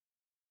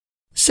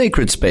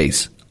Sacred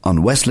Space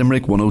on West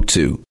Limerick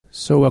 102.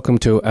 So welcome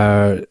to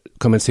our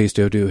Come and See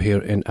studio here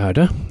in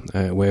Arda,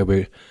 where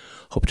we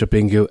hope to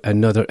bring you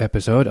another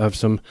episode of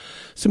some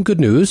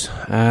good news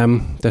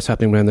that's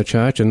happening around the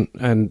church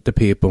and the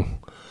people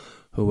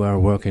who are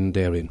working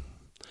therein.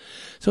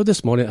 So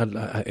this morning,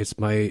 it's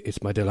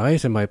my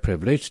delight and my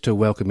privilege to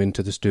welcome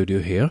into the studio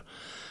here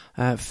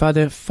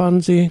Father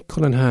Fonzie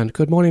Cullenhan.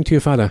 Good morning to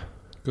you, Father.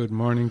 Good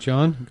morning,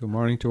 John. Good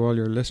morning to all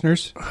your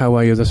listeners. How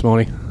are you this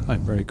morning?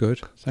 I'm very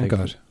good. Thank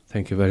God.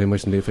 Thank you very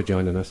much indeed for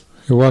joining us.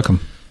 You're welcome.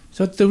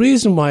 So the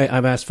reason why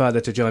I've asked Father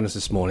to join us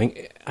this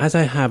morning, as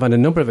I have on a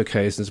number of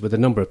occasions with a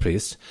number of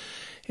priests,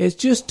 is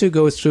just to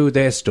go through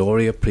their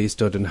story of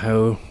priesthood and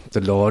how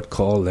the Lord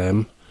called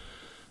them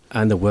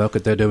and the work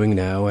that they're doing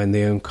now and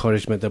the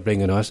encouragement they're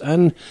bringing us,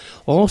 and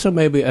also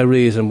maybe a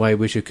reason why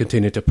we should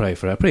continue to pray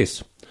for our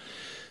priests.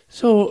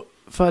 So,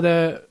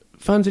 Father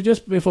Fonzie,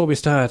 just before we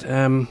start,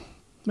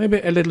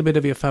 maybe a little bit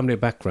of your family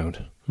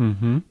background.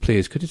 Mm-hmm.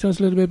 Please, could you tell us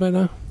a little bit about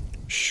that?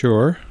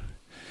 Sure.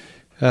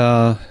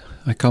 I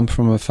come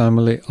from a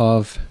family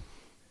of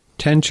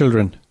 10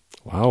 children.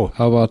 Wow.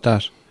 How about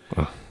that?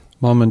 Wow.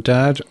 Mom and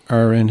Dad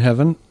are in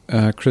heaven,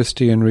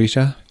 Christy and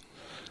Rita.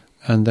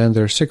 And then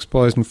there are 6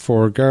 boys and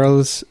 4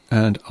 girls,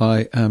 and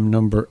I am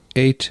number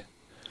 8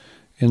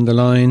 in the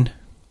line.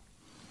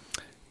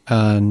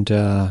 And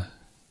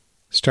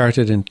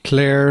started in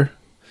Clare,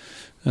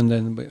 and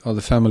then all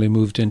the family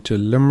moved into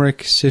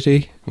Limerick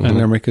City, and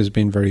Limerick has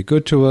been very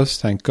good to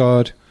us, thank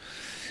God.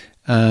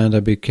 And I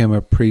became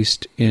a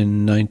priest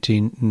in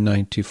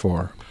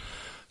 1994.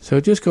 So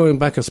just going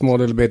back a small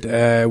little bit,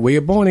 were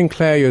you born in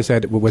Clare, you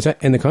said? Was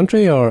that in the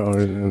country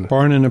or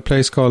Born in a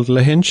place called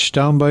Lahinch,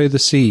 down by the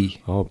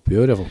sea. Oh,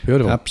 beautiful,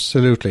 beautiful.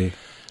 Absolutely.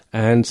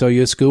 And so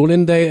your school was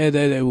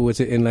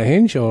it in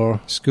Lahinch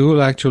or?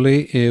 School,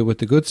 actually, with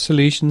the Good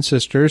Salesian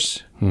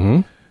Sisters.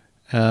 Mm-hmm.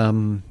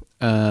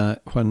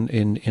 When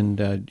in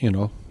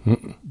the,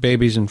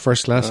 babies in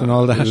first class and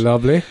all that.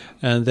 Lovely.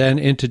 And then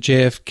into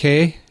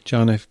JFK,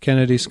 John F.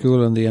 Kennedy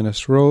School on the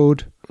Ennis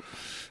Road.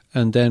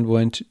 And then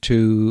went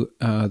to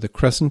the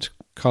Crescent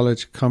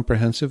College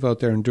Comprehensive out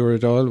there in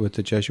Dooradoyle with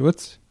the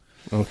Jesuits.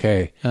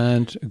 Okay.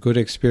 And a good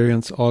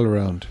experience all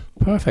around.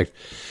 Perfect.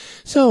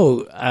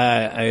 So,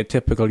 a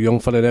typical young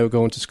fella now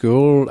going to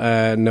school,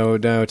 no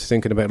doubt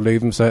thinking about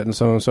leaving cert and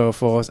so on and so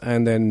forth,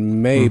 and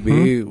then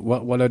maybe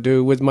what will I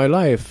do with my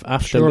life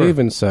after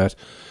leaving cert?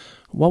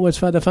 What was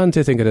Father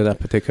Fonzie thinking at that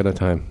particular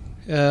time?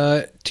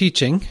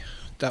 Teaching.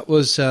 That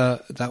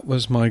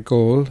was my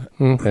goal,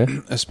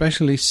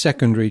 especially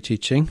secondary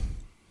teaching.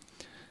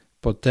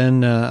 But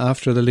then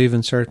after the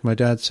leaving cert, my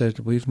dad said,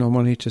 "We've no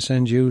money to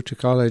send you to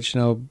college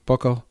now,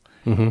 bucko.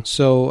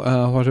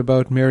 So what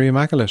about Mary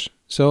Immaculate?"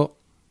 So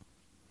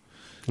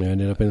you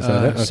ended up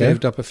inside it. Okay.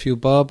 Saved up a few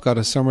bob, got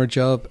a summer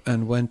job,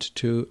 and went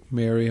to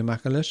Mary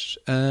Immaculate,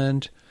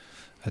 and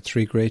had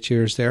 3 great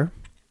years there.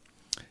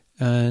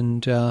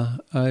 And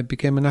I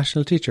became a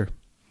national teacher.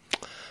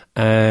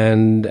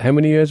 And how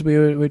many years were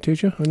you a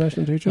teacher, a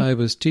national teacher? I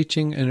was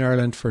teaching in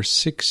Ireland for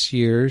 6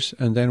 years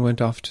and then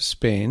went off to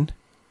Spain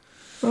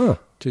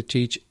to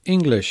teach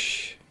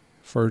English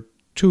for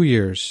 2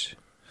 years.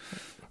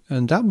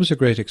 And that was a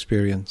great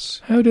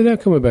experience. How did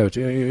that come about?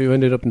 You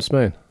ended up in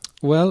Spain?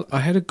 Well, I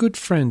had a good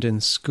friend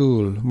in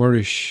school,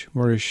 Murish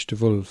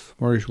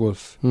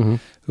Wolf,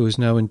 who is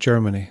now in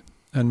Germany.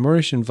 And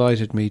Murish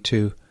invited me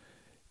to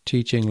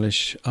teach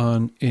English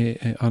on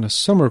a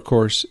summer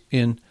course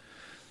in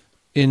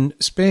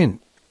Spain.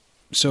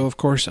 So of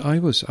course I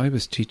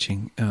was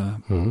teaching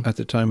at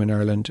the time in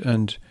Ireland,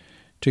 and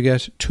to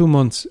get 2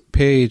 months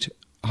paid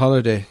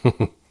holiday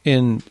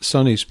in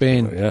sunny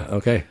Spain. Yeah,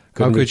 okay.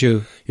 How could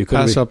you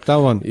pass up that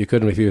one? You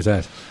couldn't refuse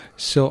that.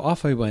 So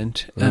off I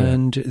went,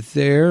 and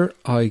there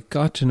I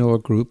got to know a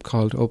group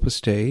called Opus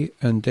Dei,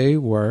 and they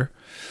were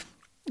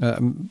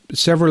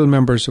several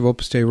members of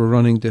Opus Dei were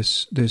running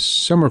this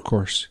summer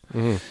course.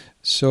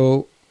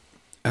 So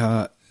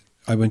I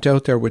went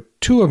out there with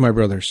 2 of my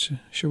brothers.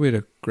 Sure, we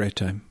had a great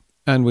time.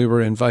 And we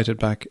were invited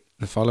back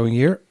the following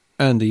year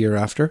and the year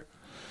after.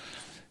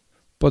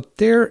 But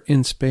there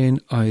in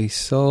Spain, I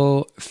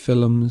saw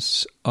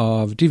films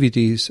of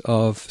DVDs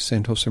of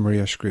St.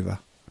 Josemaria Escriva.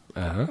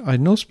 I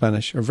had no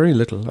Spanish, or very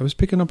little. I was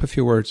picking up a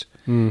few words.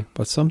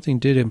 But something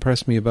did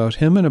impress me about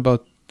him and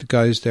about the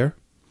guys there.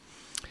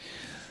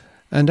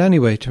 And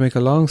anyway, to make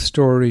a long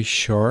story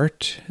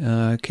short,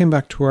 came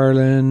back to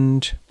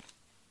Ireland,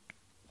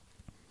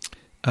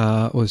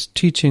 was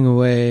teaching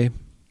away.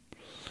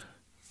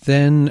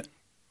 Then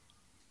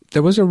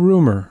there was a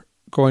rumour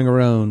going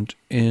around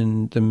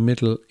in the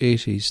middle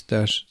 80s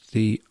that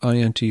the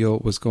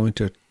INTO was going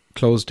to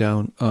close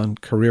down on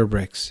career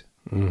breaks.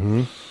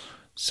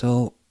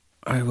 So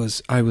I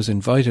was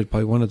invited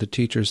by one of the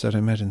teachers that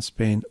I met in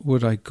Spain.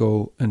 Would I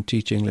go and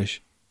teach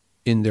English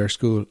in their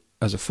school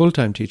as a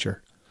full-time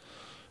teacher?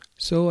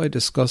 So I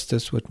discussed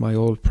this with my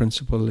old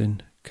principal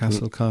in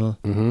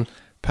Castleconnell,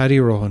 Paddy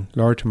Rowan,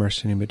 Lord to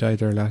mercy him, he died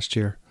there last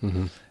year.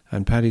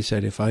 And Paddy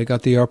said, if I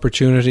got the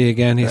opportunity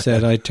again, he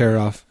said, I'd tear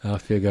off.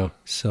 Off you go.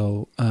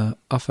 So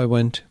off I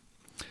went.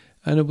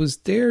 And it was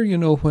there,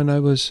 when I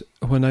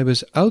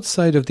was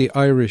outside of the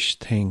Irish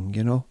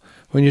thing,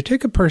 when you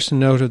take a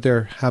person out of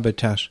their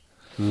habitat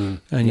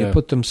and you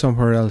put them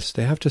somewhere else,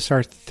 they have to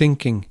start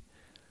thinking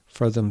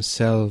for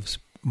themselves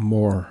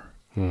more,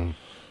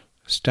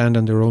 stand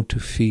on their own 2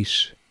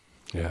 feet.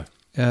 Yeah.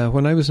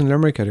 When I was in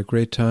Limerick, I had a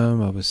great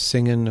time. I was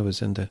singing. I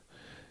was in the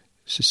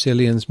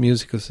Sicilians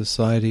Musical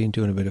Society and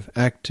doing a bit of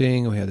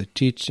acting. We had the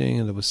teaching,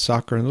 and there was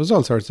soccer, and there was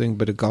all sorts of things, a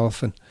bit of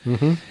golfing.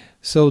 Mm-hmm.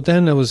 So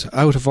then I was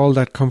out of all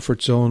that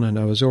comfort zone, and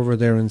I was over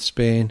there in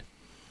Spain,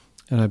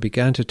 and I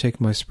began to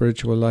take my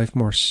spiritual life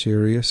more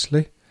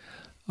seriously.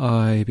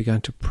 I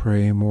began to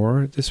pray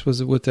more. This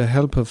was with the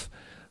help of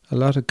a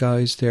lot of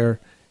guys there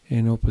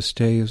in Opus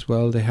Dei as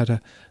well.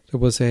 There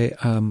was a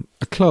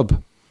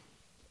club,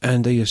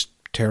 and they used to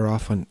tear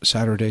off on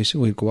Saturdays.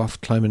 We'd go off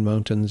climbing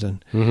mountains,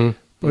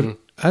 but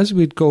as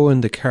we'd go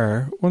in the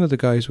car, one of the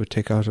guys would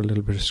take out a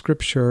little bit of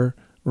scripture,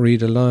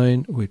 read a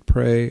line, we'd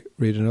pray,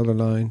 read another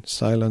line,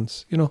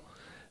 silence,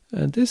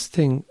 And this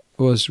thing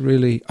was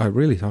I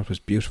really thought was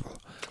beautiful.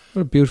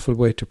 What a beautiful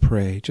way to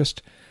pray.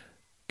 Just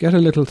get a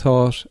little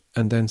thought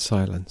and then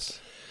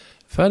silence.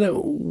 Father,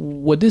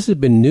 would this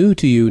have been new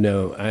to you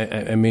now?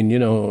 I mean,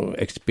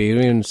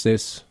 experience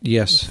this?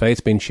 Yes.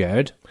 Faith being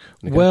shared?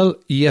 Okay. Well,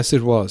 yes,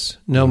 it was.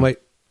 Now, I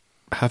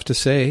have to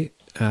say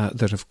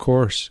that, of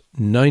course,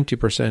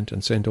 90%,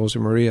 and St.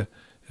 Josemaria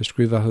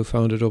Escriva, who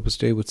founded Opus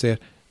Dei, would say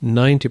it,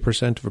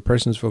 90% of a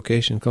person's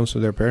vocation comes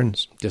from their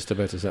parents. Just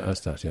about to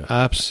ask that, yeah.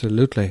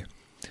 Absolutely.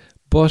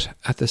 But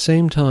at the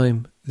same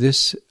time,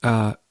 this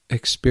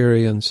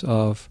experience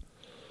of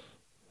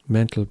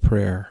mental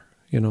prayer,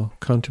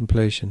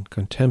 contemplation,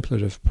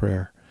 contemplative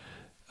prayer,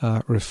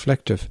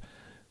 reflective,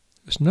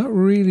 was not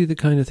really the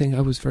kind of thing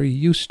I was very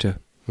used to.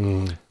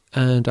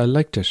 And I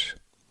liked it.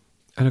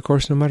 And of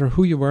course, no matter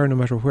who you are, no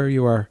matter where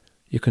you are,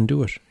 you can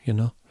do it,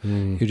 You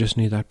just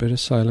need that bit of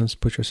silence,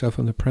 put yourself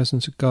in the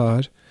presence of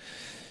God.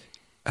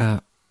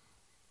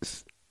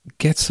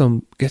 Get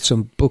some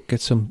book,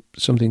 get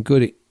something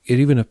good.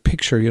 Even a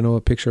picture,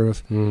 a picture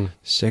of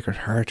Sacred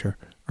Heart or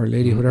Our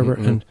Lady, whatever,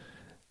 and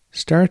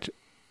start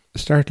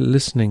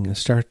listening and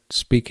start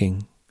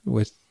speaking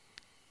with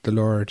the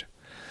Lord,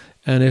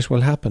 and it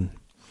will happen.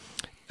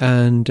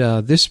 And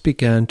this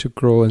began to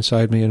grow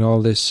inside me, and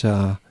all this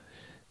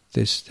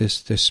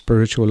this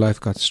spiritual life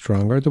got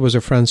stronger. There was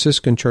a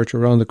Franciscan church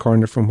around the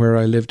corner from where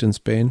I lived in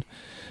Spain.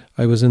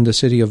 I was in the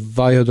city of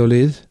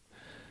Valladolid,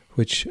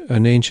 which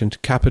an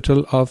ancient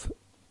capital of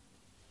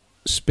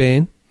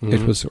Spain.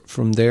 It was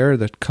from there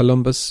that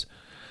Columbus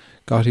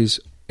got his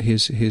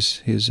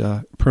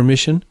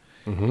permission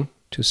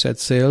to set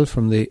sail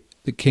from the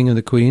king and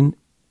the queen,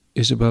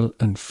 Isabel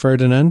and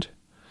Ferdinand,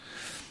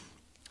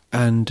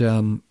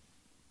 and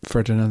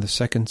Ferdinand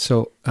II.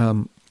 So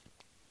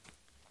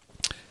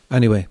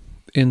anyway,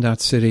 in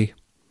that city,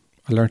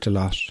 I learnt a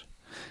lot.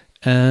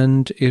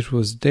 And it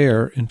was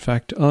there, in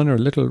fact, on our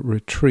little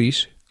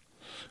retreat.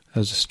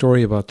 There's a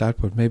story about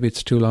that, but maybe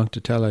it's too long to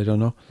tell, I don't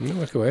know. No,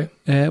 walk away.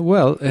 There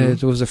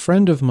was a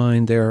friend of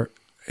mine there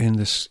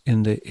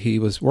he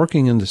was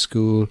working in the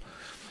school.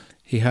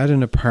 He had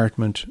an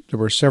apartment. There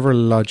were several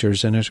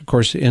lodgers in it. Of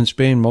course, in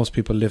Spain, most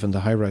people live in the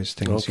high-rise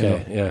things.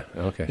 Okay, yeah,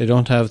 okay. They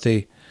don't have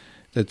the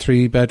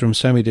 3-bedroom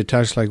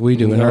semi-detached like we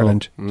do in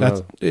Ireland.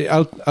 No.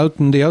 Out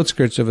in the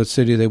outskirts of a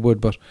city they would,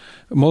 but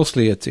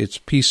mostly it's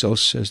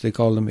pisos, as they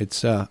call them.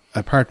 It's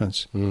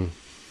apartments.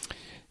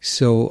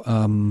 So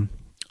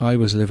I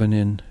was living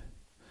in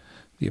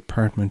the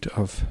apartment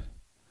of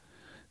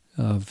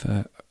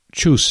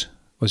Chus,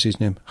 was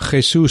his name.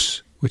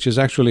 Jesus, which is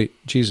actually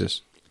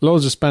Jesus.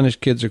 Loads of Spanish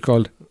kids are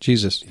called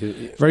Jesus.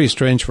 Very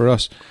strange for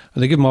us.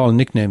 And they give them all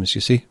nicknames,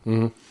 you see.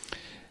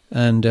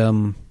 And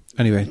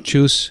anyway,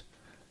 Chus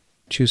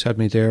had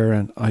me there,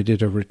 and I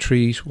did a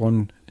retreat,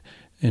 one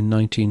in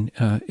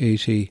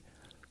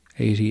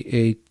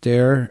 1988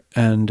 there,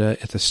 and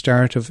at the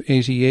start of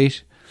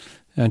 88,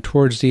 and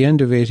towards the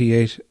end of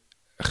 88,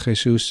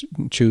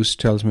 Chus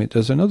tells me,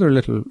 there's another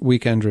little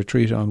weekend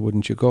retreat on,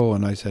 wouldn't you go?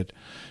 And I said,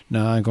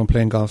 no, I'm going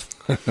playing golf.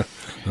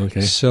 Okay.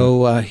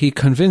 So he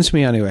convinced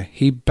me anyway.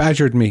 He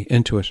badgered me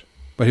into it.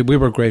 But we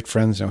were great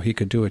friends now. He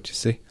could do it, you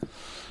see.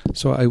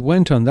 So I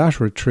went on that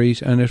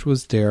retreat, and it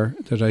was there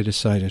that I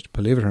decided,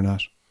 believe it or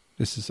not,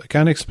 I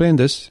can't explain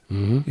this.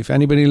 If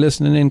anybody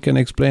listening in can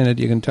explain it,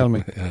 you can tell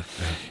me.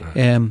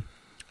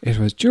 It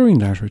was during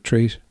that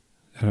retreat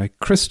that I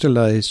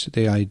crystallized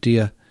the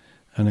idea,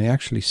 and I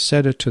actually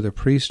said it to the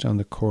priest on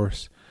the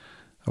course,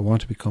 I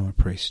want to become a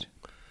priest.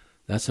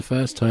 That's the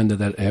first time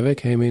that ever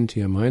came into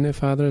your mind,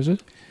 Father, is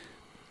it?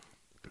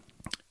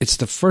 It's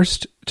the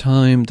first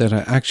time that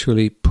I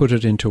actually put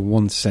it into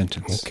one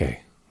sentence. Okay.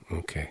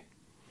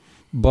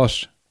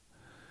 But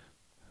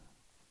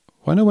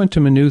when I went to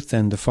Maynooth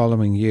then the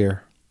following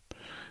year,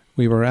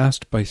 we were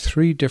asked by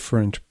 3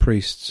 different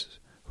priests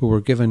who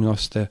were giving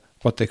us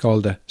what they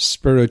call the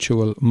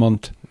spiritual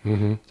month,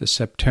 the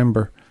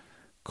September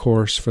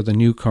course for the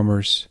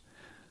newcomers.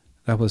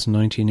 That was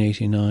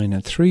 1989.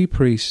 And 3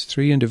 priests,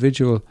 3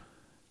 individual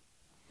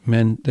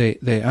men,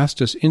 they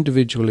asked us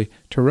individually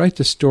to write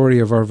the story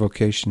of our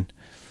vocation.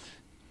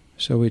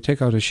 So we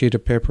take out a sheet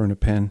of paper and a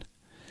pen,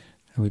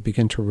 and we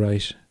begin to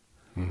write.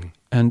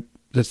 And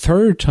the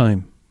third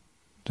time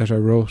that I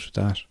wrote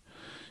that,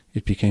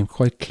 it became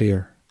quite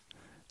clear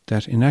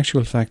that in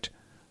actual fact,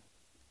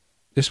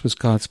 this was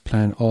God's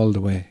plan all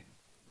the way.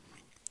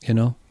 You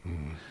know?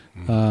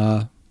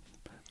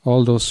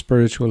 All those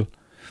spiritual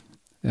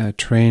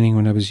training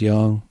when I was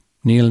young,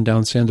 kneeling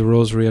down, saying the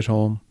rosary at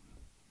home.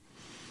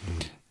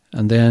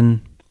 And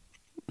then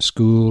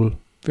school,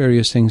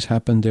 various things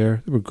happened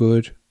there. They were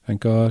good,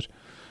 thank God.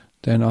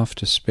 Then off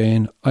to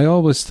Spain. I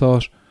always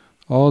thought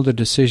all the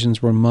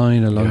decisions were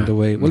mine along the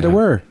way. Well, they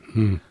were.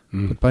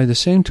 But by the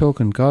same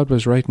token, God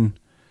was writing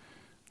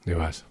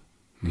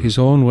his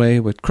own way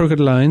with crooked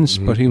lines,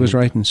 but he was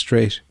writing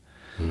straight.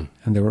 And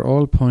they were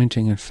all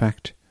pointing, in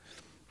fact,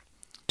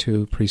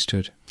 to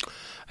priesthood.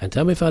 And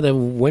tell me, Father,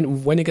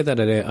 when you get that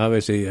idea,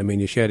 obviously, I mean,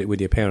 you shared it with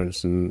your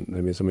parents and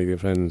maybe some of your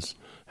friends.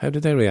 How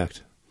did they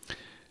react?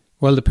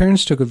 Well, the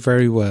parents took it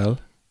very well,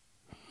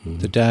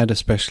 the dad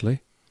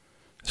especially.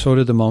 So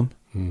did the mum.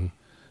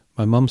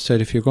 My mum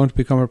said, if you're going to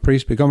become a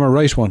priest, become a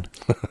right one.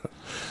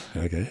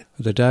 Okay.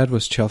 The dad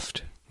was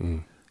chuffed.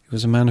 He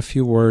was a man of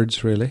few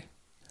words, really.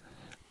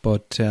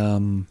 But,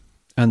 and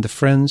the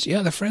friends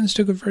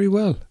took it very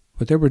well.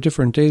 But there were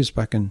different days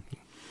back in,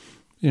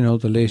 the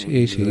late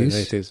 80s. The late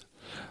 80s.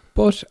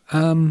 But,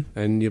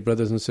 and your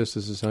brothers and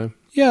sisters the same?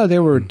 Yeah,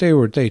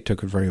 they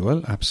took it very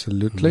well,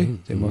 absolutely.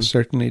 They most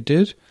certainly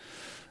did.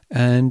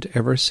 And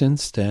ever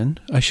since then,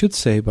 I should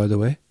say, by the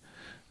way,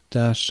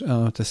 that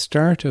at the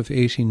start of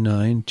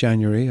 89,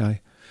 January,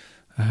 I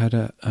had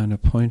an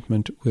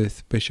appointment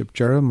with Bishop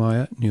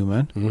Jeremiah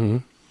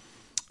Newman,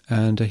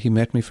 and he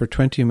met me for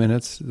 20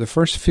 minutes. The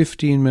first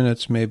 15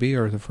 minutes, maybe,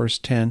 or the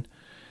first 10,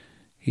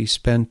 he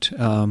spent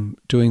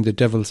doing the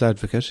devil's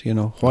advocate.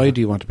 Why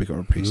do you want to become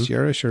a priest?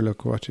 Yeah, sure,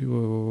 look, why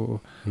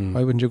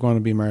wouldn't you want to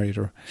be married?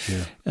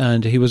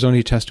 And he was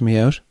only testing me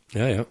out.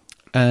 Yeah.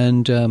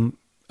 And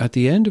at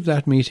the end of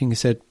that meeting, he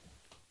said,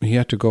 he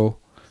had to go.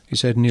 He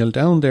said, kneel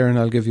down there and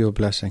I'll give you a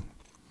blessing.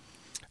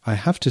 I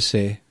have to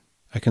say,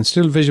 I can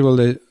still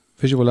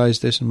visualize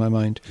this in my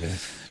mind.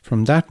 Yes.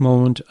 From that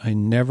moment, I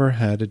never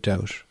had a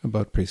doubt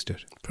about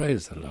priesthood.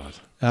 Praise the Lord.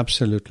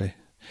 Absolutely.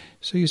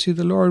 So you see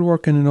the Lord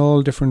working in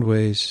all different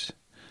ways,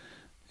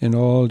 in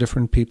all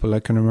different people. I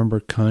can remember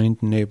kind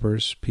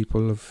neighbours,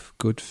 people of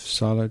good,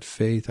 solid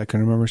faith. I can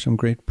remember some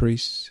great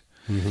priests.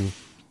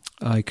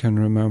 I can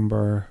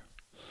remember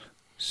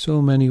so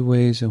many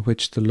ways in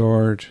which the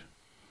Lord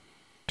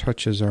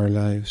touches our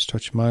lives,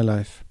 touched my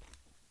life.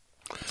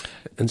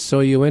 And so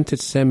you went to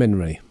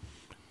seminary.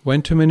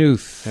 Went to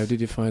Maynooth. How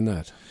did you find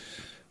that?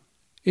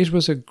 It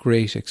was a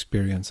great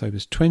experience. I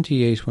was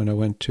 28 when I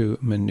went to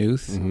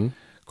Maynooth. Of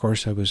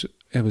course, I was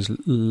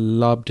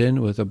lobbed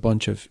in with a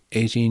bunch of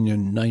 18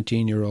 and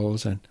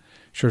 19-year-olds, and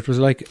sure, it was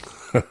like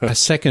a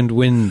second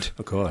wind.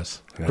 Of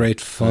course. Yeah. Great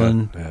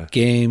fun,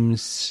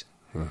 games.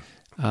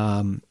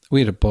 We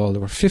had a ball.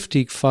 There were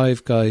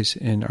 55 guys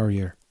in our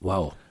year.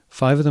 Wow.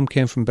 5 of them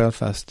came from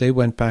Belfast. They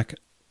went back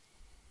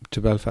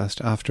to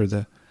Belfast after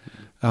the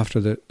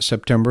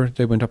September.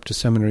 They went up to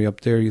seminary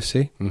up there, you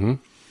see.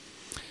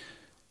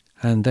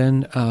 And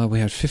then we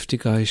had 50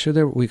 guys.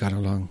 Sure, we got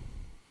along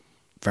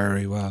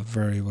very well,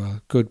 very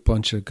well. Good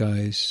bunch of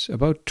guys.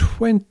 About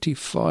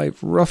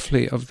 25,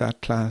 roughly, of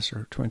that class,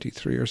 or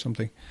 23 or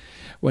something,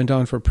 went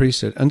on for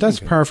priesthood. And that's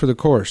par for the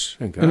course.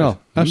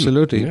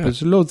 Absolutely.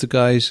 There's loads of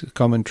guys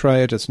come and try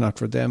it. It's not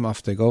for them.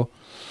 Off they go.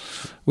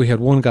 We had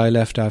one guy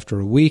left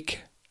after a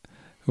week,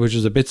 which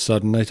was a bit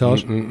sudden, I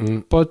thought.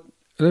 But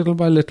little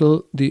by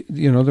little,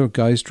 the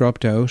guys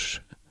dropped out.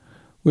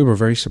 We were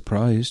very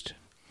surprised.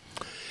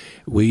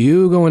 Were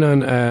you going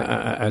on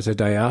as a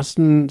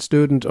diocesan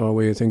student, or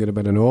were you thinking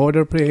about an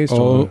order priest?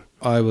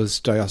 I was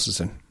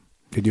diocesan.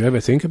 Did you ever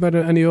think about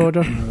any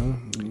order?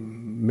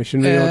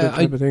 Missionary order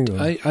type of thing?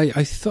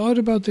 I thought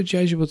about the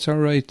Jesuits, all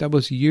right. That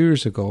was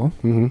years ago.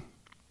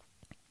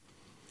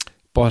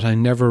 But I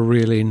never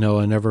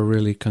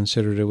really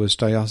considered it was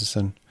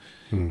diocesan.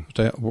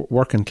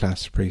 Working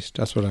class priest.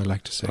 That's what I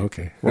like to say.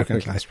 Okay.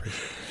 Working class priest.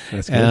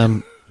 That's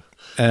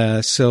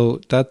good.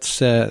 So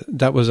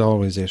that was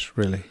always it,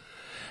 really.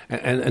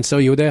 And so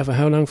you were there for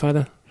how long,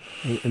 Father,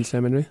 in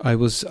seminary? I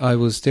was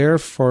there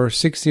for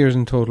 6 years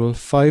in total,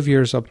 5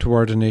 years up to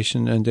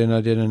ordination, and then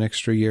I did an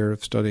extra year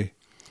of study.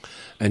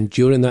 And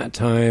during that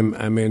time,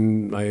 I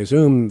mean, I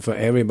assume for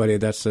everybody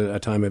that's a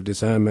time of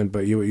discernment,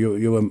 but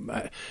you were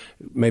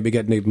maybe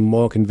getting even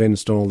more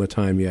convinced all the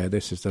time. Yeah,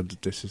 this is the.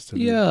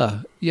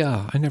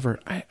 Yeah.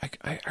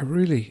 I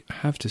really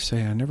have to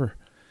say, I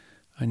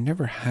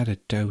never had a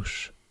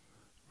doubt,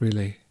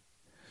 really.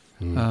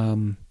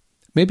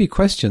 Maybe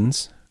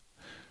questions,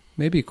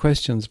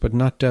 but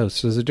not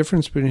doubts. There's a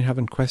difference between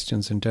having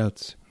questions and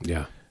doubts.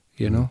 Yeah,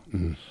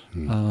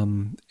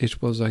 It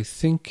was, I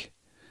think,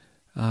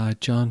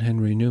 John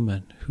Henry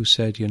Newman who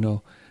said,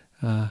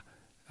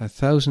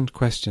 1,000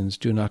 questions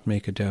do not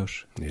make a doubt.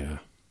 Yeah.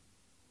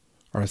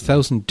 Or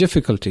 1,000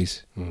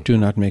 difficulties do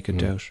not make a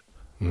doubt.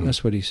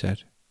 That's what he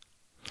said.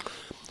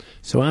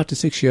 So after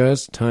 6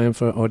 years, time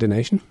for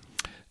ordination?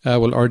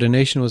 Well,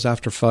 ordination was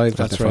after 5,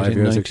 After that's 5 right, in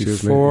years,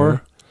 excuse me,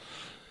 94.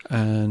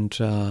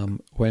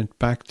 And went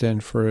back then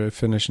for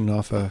finishing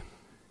off an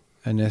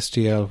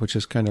STL, which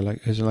is kind of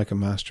like a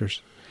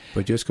master's.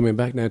 But just coming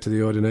back now to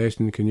the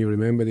ordination, can you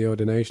remember the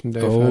ordination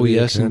day? Oh, Father? You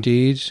yes, can?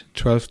 indeed.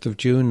 12th of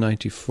June,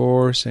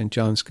 94, St.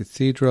 John's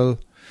Cathedral.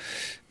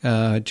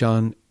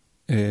 Bishop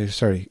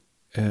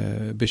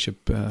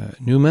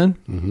Newman,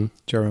 Mm-hmm.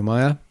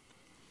 Jeremiah.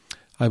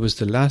 I was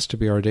the last to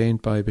be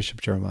ordained by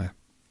Bishop Jeremiah.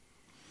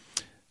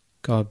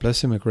 God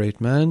bless him, a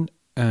great man,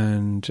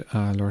 and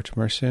Lord have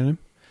mercy on him.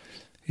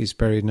 He's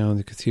buried now in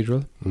the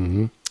cathedral.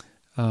 Mm-hmm.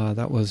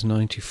 That was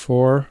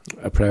 94.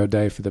 A proud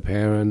day for the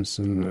parents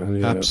and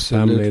the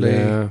Absolutely. family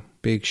there.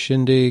 Big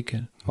shindig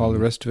and all the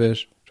rest of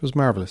it. It was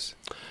marvellous.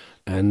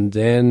 And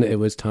then it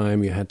was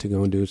time you had to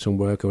go and do some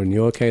work, or in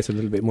your case, a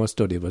little bit more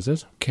study, was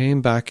it?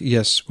 Came back,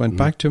 yes, went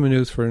back to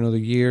Maynooth for another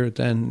year.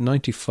 Then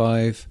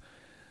 95,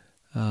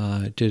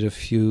 did a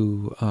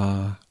few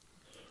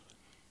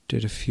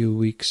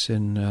weeks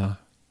in.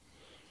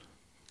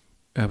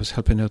 I was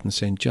helping out in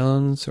St.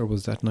 John's, or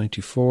was that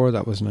 94?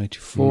 That was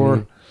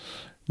 94.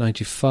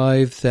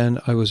 95, then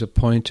I was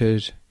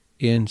appointed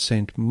in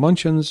St.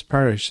 Munchin's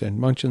Parish, St.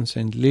 Munchin's,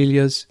 St.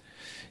 Lelia's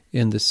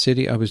in the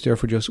city. I was there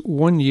for just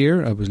 1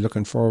 year. I was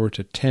looking forward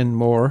to 10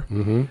 more,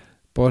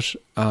 but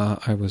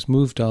I was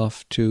moved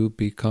off to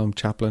become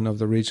chaplain of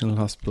the regional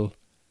hospital,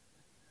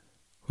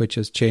 which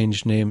has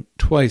changed name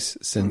twice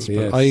since,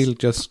 Yes. but I'll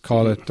just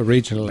call it the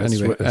regional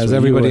anyway, that's as what you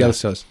everybody were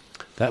else does.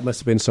 That must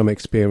have been some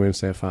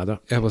experience there, Father.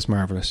 It was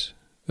marvellous.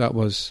 That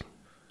was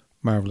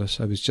marvellous.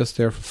 I was just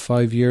there for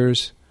 5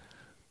 years,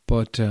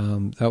 but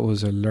that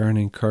was a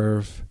learning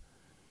curve.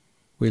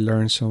 We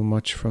learned so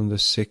much from the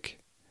sick.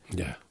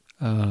 Yeah.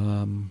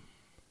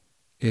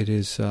 It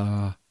is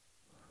a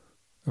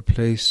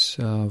place,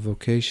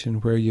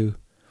 vocation, where you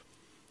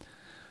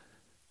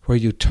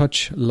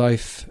touch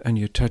life and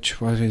you touch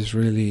what is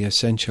really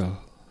essential,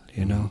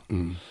 you know.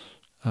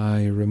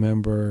 I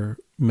remember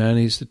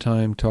many's the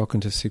time talking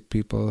to sick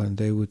people, and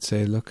they would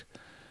say, look,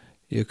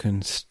 you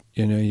can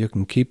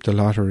keep the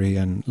lottery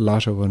and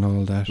lotto and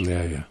all that.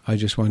 Yeah. I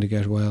just want to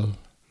get well.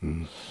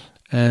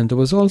 And there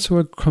was also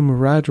a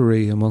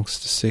camaraderie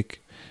amongst the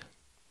sick,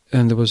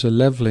 and there was a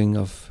levelling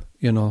of,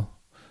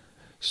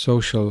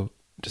 social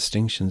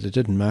distinctions. It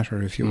didn't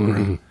matter if you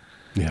were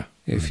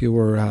if you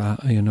were a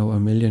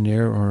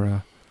millionaire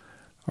or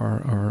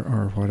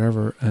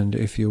whatever, and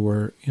if you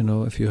were,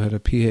 if you had a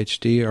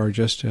PhD or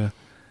just a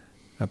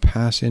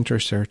pass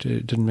intercert,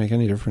 it didn't make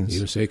any difference.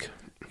 You were sick.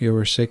 You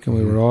were sick, and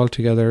we were all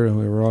together, and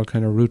we were all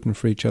kind of rooting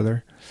for each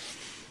other.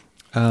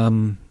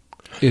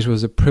 It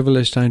was a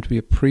privileged time to be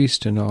a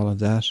priest and all of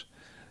that,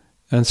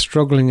 and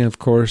struggling, of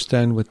course,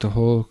 then with the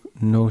whole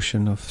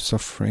notion of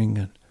suffering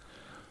and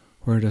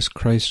where does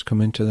Christ come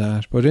into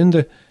that. But in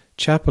the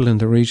chapel in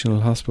the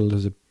regional hospital,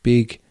 there's a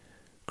big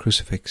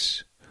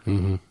crucifix,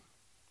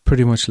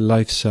 pretty much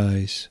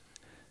life-size,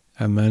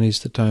 and many's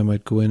the time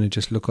I'd go in and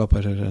just look up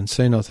at it and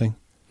say nothing.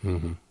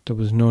 There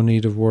was no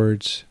need of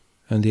words,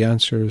 and the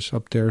answer is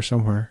up there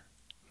somewhere.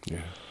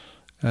 Yeah.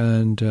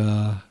 And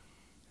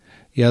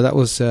that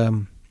was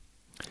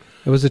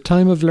it was a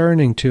time of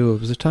learning too.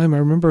 It was a time I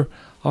remember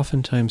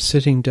oftentimes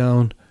sitting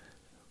down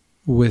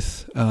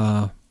with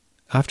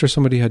after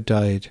somebody had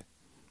died,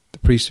 the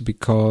priest would be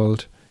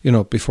called,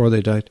 before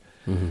they died,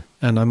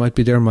 and I might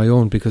be there on my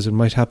own because it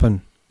might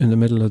happen in the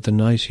middle of the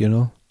night.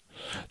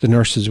 The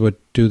nurses would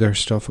do their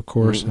stuff, of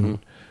course, and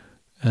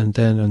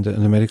then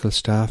the medical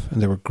staff,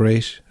 and they were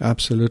great,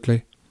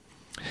 absolutely.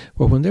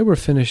 But when they were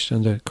finished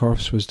and the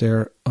corpse was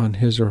there on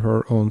his or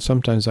her own,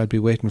 sometimes I'd be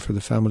waiting for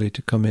the family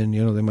to come in.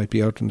 They might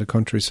be out in the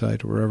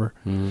countryside or wherever.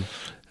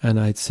 And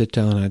I'd sit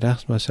down and I'd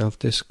ask myself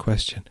this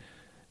question.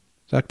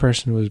 That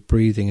person was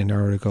breathing an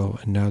hour ago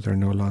and now they're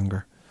no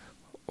longer.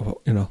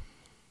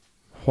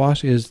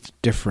 What is the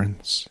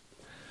difference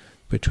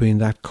between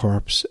that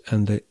corpse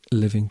and the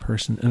living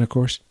person? And of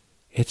course,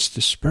 it's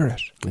the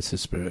spirit. It's the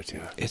spirit,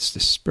 yeah. It's the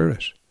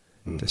spirit.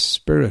 The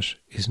spirit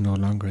is no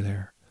longer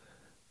there,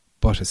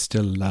 but it's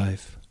still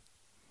alive.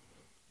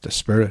 The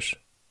spirit,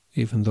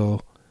 even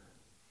though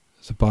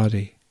the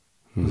body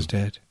was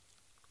dead.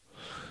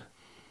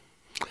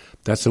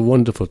 That's a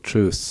wonderful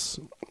truth.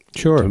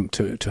 Sure.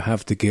 To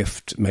have the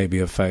gift, maybe,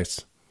 of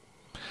faith,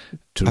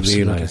 to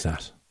Absolutely. realise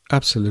that.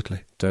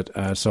 Absolutely. That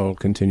our soul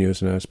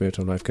continues and our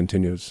spiritual life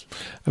continues.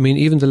 I mean,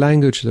 even the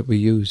language that we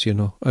use,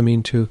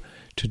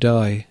 to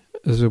die,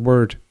 is a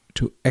word,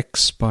 to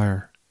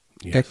expire.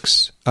 Yes.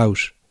 Ex,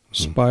 out.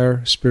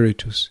 Spire,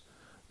 spiritus.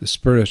 The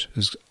spirit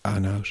is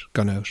gone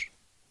out.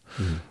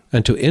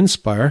 And to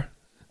inspire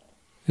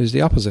is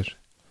the opposite.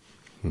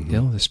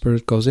 The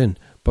spirit goes in.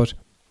 But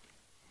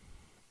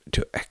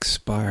to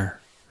expire.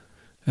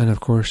 And of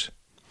course,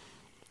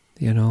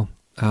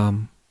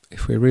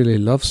 if we really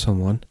love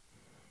someone,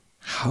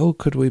 how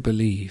could we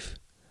believe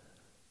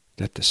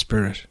that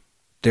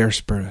their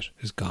spirit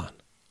is gone?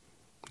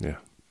 Yeah.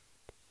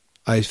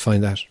 I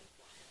find that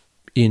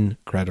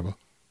incredible.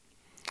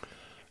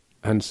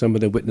 And some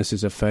of the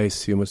witnesses of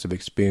faith you must have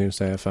experienced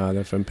there,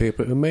 Father, from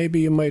people who maybe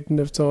you mightn't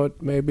have thought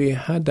maybe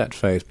had that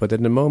faith, but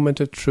in the moment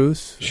of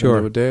truth, Sure.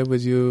 they were there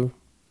with you.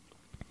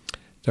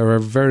 There are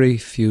very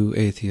few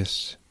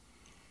atheists.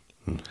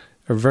 There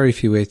are very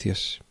few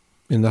atheists.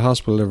 In the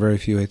hospital, there are very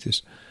few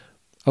atheists.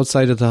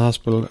 Outside of the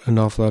hospital, an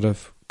awful lot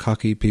of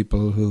cocky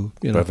people who,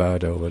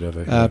 Bravado,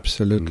 whatever.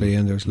 absolutely,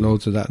 and there's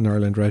loads of that in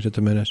Ireland right at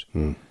the minute.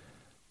 Mm.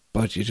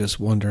 But you just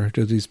wonder,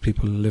 do these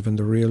people live in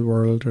the real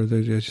world, or are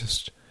they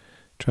just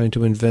trying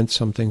to invent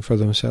something for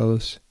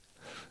themselves?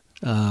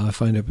 I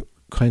find it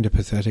kind of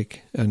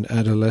pathetic and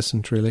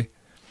adolescent, really.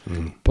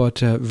 Mm.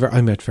 But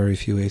I met very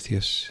few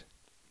atheists.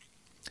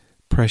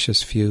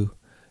 Precious few.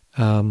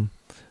 I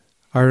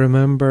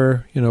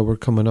remember, we're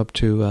coming up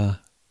to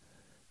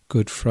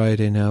Good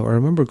Friday now. I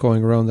remember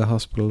going around the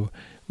hospital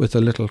with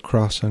a little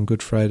cross on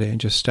Good Friday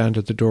and just stand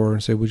at the door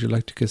and say, would you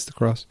like to kiss the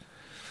cross?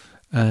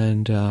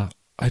 And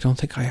I don't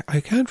think, I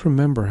can't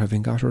remember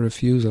having got a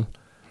refusal.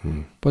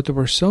 But there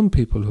were some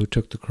people who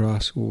took the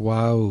cross.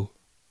 Wow.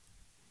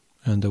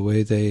 And the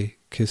way they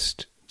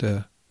kissed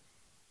the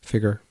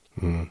figure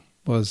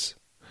was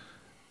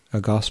a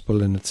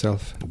gospel in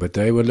itself. But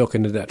they were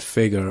looking at that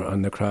figure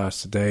on the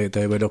cross. They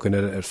were looking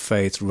at it as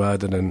faith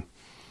rather than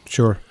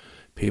Sure.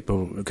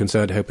 people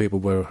concerned how people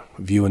were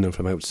viewing them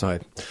from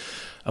outside.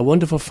 A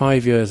wonderful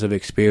 5 years of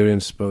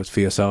experience, both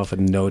for yourself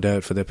and no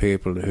doubt for the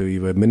people who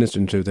you were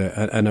ministering to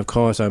there. And of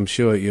course, I'm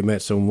sure you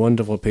met some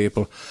wonderful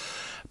people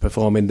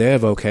performing their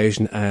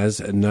vocation as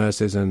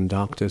nurses and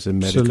doctors and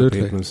medical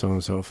Absolutely. people and so on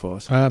and so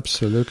forth.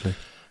 Absolutely.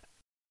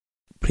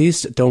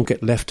 Please don't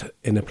get left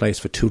in a place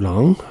for too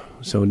long.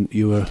 So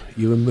you were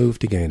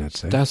moved again, I'd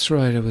say. That's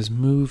right. I was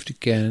moved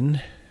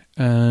again.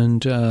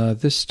 And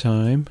this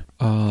time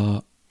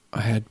I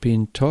had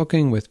been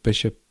talking with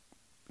Bishop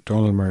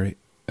Donald Murray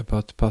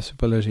about the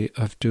possibility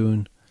of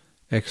doing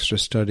extra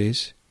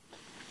studies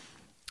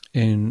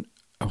in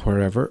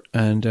wherever.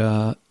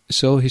 And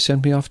so he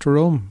sent me off to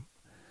Rome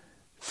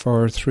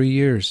for 3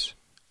 years.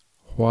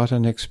 What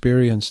an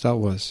experience that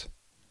was.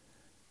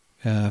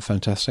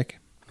 Fantastic.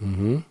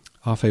 Mm-hmm.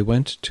 Off I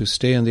went to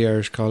stay in the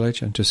Irish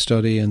College and to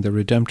study in the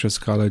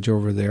Redemptorist College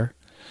over there,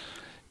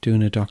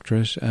 doing a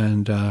doctorate.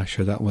 And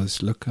sure, that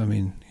was, what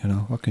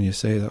can you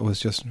say? That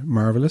was just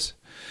marvellous.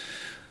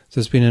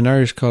 There's been an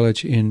Irish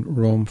college in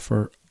Rome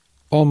for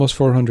almost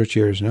 400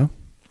 years now.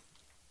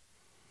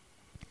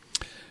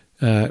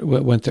 It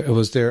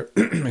was there,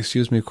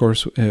 excuse me, of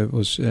course, it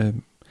was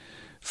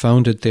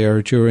founded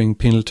there during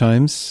penal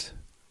times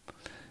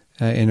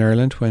in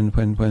Ireland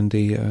when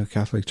the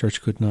Catholic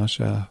Church could not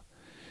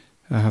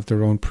have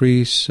their own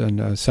priests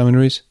and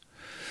seminaries.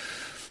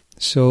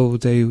 So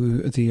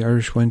the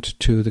Irish went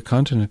to the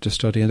continent to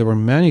study, and there were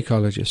many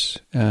colleges.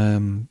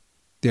 The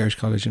Irish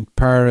College in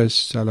Paris,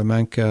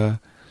 Salamanca,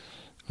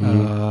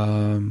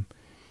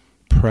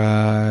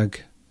 Prague,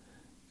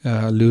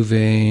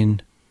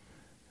 Louvain,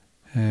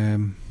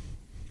 and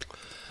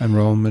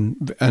Rome,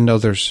 and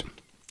others.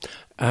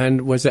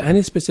 And was there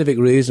any specific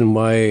reason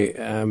why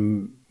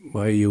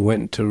you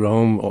went to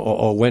Rome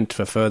or went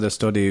for further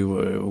study?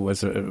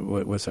 Was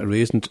a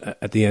reason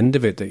at the end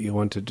of it that you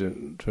wanted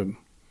to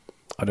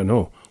I don't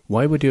know.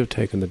 Why would you have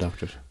taken the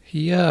doctorate?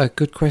 Yeah,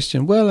 good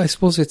question. Well, I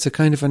suppose it's a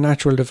kind of a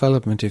natural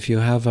development. If you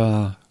have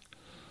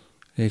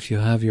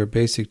your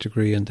basic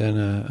degree and then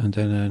an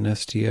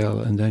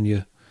STL, and then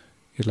you'd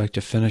like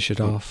to finish it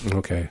off.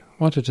 Okay.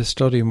 Wanted to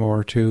study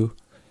more too.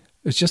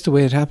 It's just the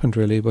way it happened,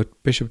 really.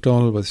 But Bishop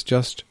Donald was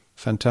just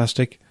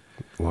fantastic.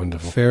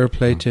 Wonderful. Fair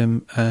play to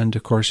him, and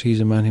of course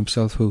he's a man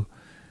himself who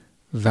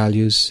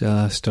values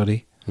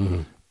study.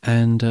 Mm-hmm.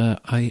 And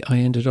I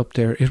ended up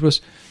there. It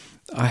was.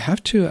 I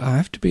have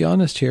to be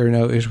honest here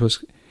now. It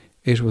was.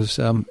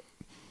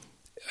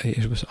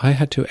 I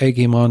had to egg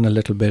him on a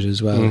little bit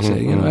as well. Mm-hmm.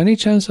 Say, any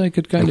chance I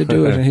could kind of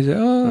do it? And he said,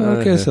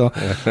 "Oh, okay." So,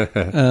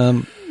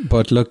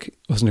 but look,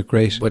 wasn't it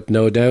great? But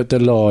no doubt the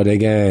Lord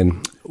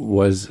again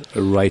was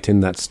right in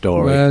that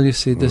story. Well, you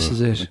see, this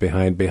is it.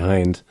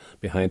 Behind.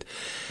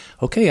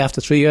 Okay, after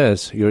 3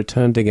 years, you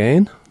returned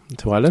again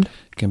to Ireland.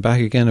 Came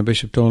back again, and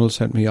Bishop Donald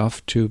sent me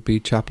off to be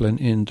chaplain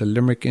in the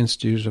Limerick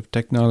Institute of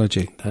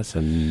Technology. That's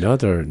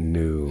another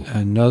new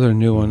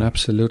one,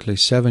 absolutely.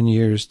 7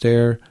 years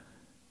there.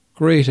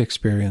 Great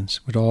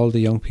experience with all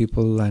the young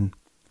people and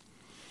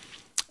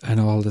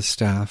all the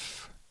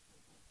staff.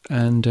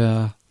 And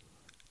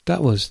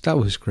that was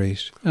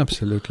great.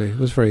 Absolutely. It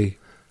was very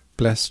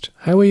blessed.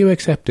 How were you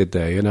accepted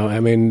there? I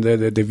mean,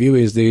 the view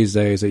is these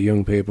days that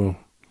young people,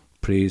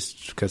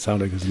 priests,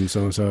 Catholics and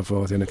so on and so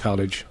forth in a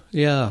college.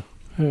 Yeah.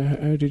 How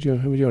was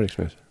your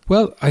experience?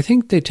 Well, I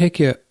think they take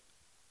you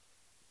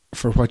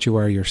for what you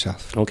are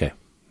yourself. Okay.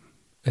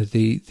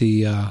 The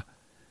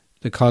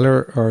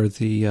collar or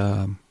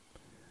the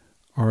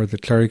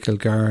clerical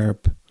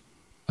garb,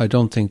 I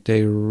don't think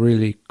they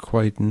really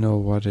quite know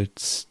what it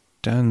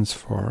stands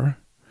for.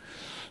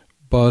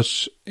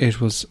 But it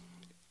was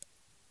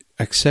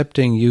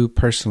accepting you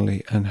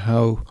personally and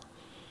how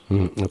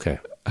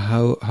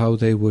how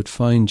they would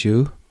find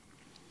you,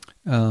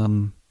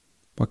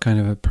 what kind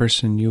of a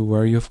person you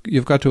were.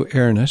 You've got to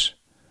earn it,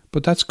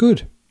 But that's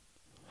good.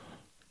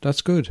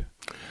 That's good.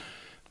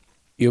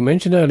 You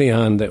mentioned early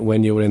on that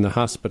when you were in the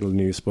hospital and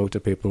you spoke to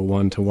people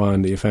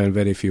one-to-one, that you found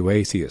very few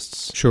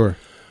atheists. Sure.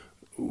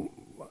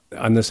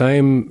 On the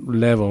same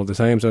level, the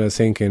same sort of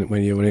thinking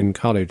when you were in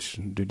college,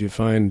 did you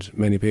find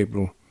many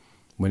people,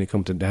 when it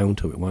comes down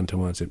to it,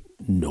 one-to-one, said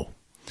no?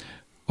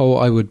 Oh,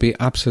 I would be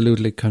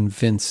absolutely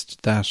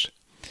convinced that,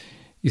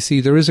 you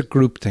see, there is a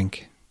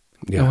groupthink.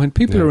 Yeah. And when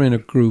people are in a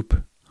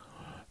group,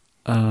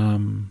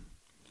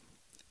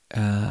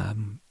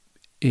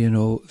 you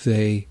know,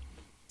 they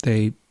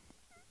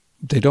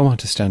don't want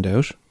to stand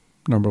out,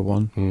 number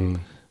one,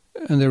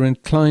 and they're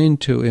inclined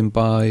to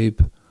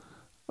imbibe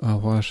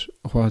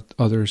what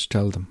others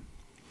tell them.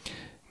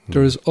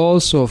 There is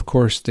also, of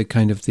course, the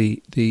kind of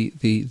the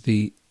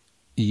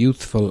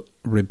youthful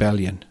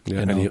rebellion. Yeah.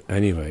 You know?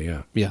 Anyway,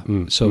 yeah. Yeah.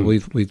 So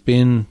we've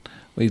been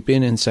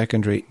in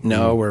secondary.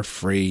 Now we're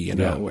free. You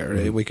know,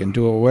 we can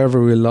do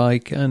whatever we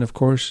like, and of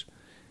course,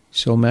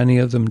 so many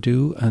of them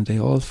do, and they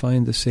all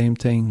find the same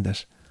thing,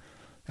 that,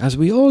 as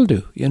we all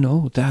do, you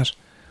know, that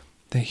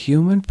the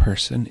human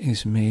person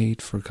is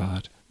made for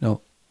God.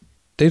 Now,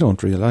 they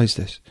don't realize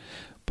this,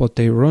 but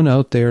they run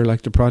out there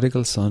like the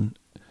prodigal son,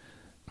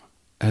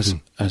 as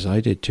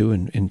I did too,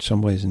 in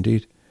some ways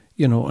indeed,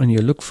 you know, and you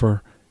look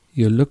for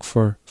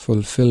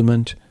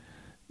fulfillment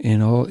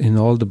in all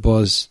the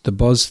buzz,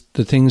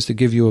 the things that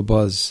give you a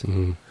buzz.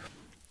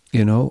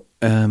 You know,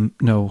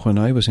 now when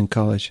I was in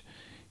college,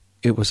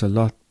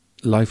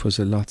 life was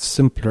a lot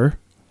simpler.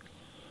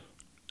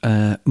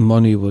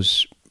 Money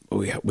was,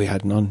 we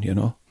had none, you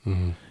know.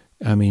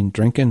 I mean,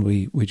 drinking,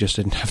 we just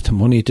didn't have the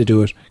money to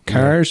do it.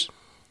 Cars,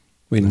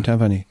 we didn't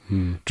have any.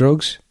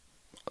 Drugs,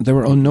 they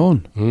were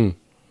unknown.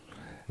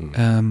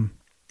 And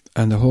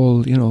the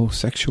whole, you know,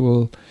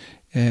 sexual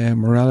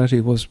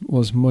morality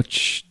was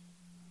much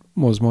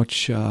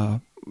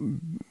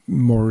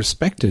more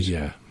respected.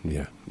 Yeah.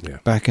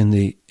 Back in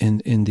the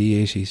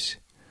 80s.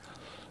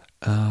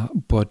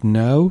 But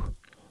now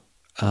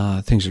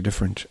things are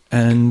different,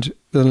 and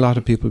there's a lot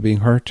of people being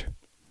hurt.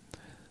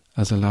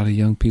 There's a lot of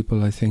young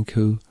people, I think,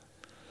 who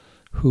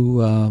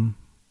are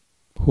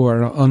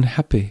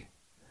unhappy,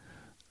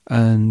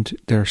 and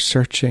they're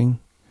searching.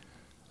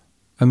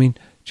 I mean,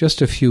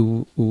 just a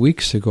few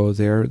weeks ago,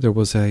 there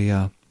was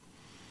a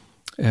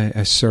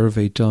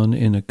survey done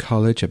in a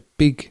college, a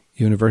big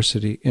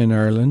university in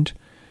Ireland,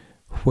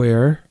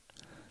 where,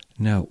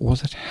 now,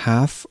 was it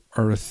half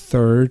or a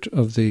third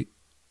of the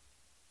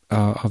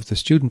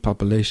student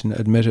population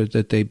admitted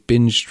that they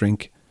binge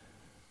drink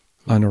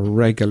on a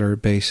regular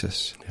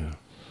basis. Yeah.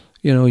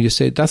 You know, you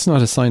say, that's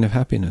not a sign of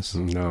happiness.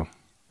 No.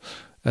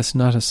 That's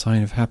not a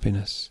sign of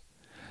happiness.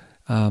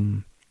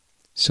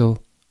 So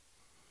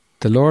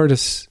the Lord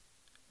is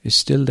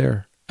still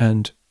there,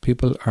 and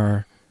people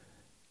are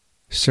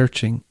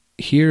searching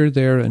here,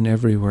 there, and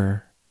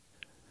everywhere.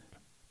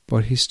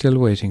 But He's still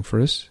waiting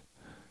for us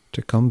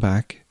to come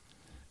back.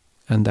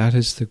 And that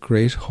is the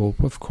great hope,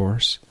 of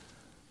course,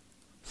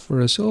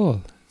 for us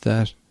all,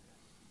 that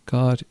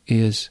God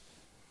is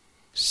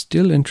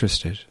still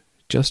interested,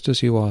 just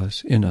as He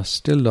was in us,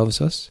 still loves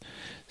us,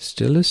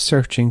 still is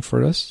searching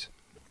for us,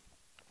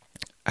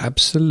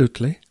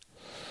 absolutely,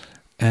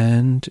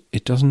 and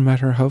it doesn't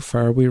matter how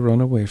far we run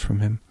away from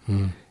Him,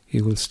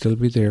 He will still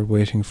be there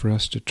waiting for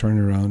us to turn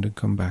around and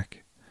come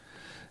back.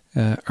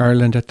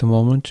 Ireland at the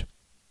moment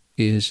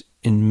is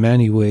in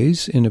many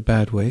ways in a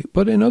bad way,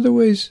 but in other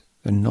ways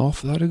an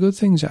awful lot of good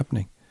things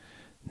happening.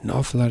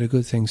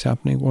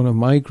 One of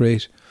my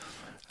great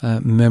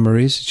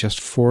memories, just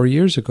 4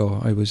 years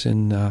ago, I was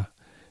in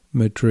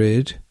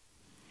Madrid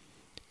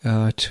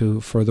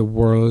for the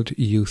World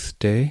Youth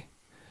Day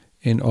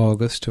in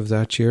August of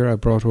that year. I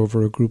brought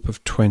over a group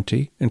of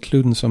 20,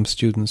 including some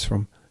students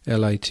from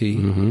LIT,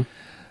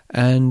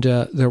 and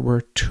there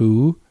were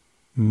 2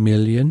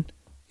 million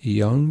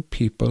young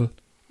people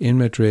in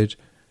Madrid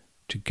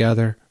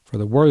together for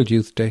the World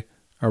Youth Day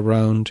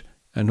around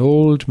an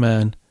old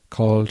man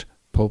called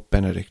Pope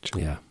Benedict.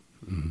 Yeah.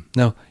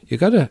 Now, you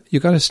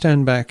gotta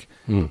stand back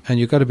and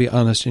you gotta be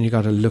honest, and you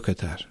gotta look at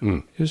that.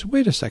 Just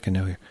wait a second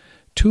now here.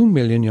 2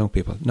 million young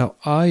people. Now,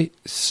 I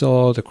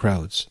saw the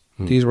crowds.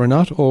 These were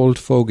not old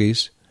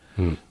fogies,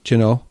 do you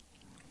know.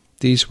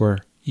 These were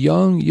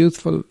young,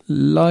 youthful,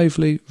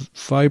 lively,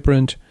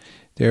 vibrant.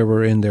 They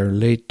were in their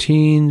late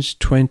teens,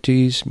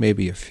 20s,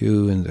 maybe a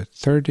few in their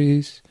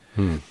 30s.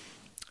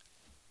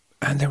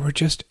 And they were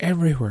just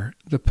everywhere.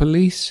 The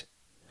police,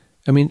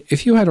 I mean,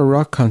 if you had a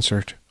rock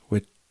concert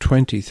with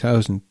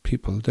 20,000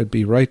 people, there'd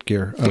be riot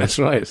gear. That's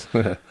right.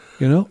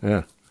 You know?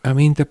 Yeah. I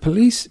mean, the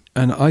police,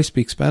 and I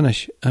speak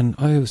Spanish, and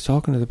I was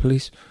talking to the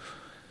police,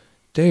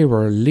 they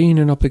were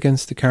leaning up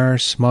against the car,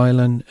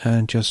 smiling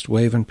and just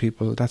waving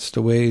people. That's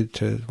the way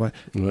to...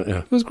 Yeah.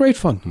 It was great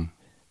fun.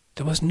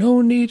 There was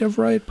no need of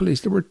riot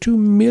police. There were 2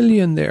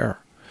 million there.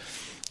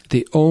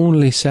 The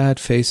only sad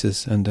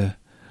faces and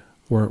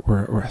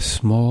were a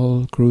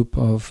small group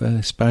of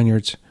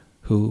Spaniards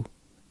who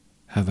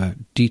have a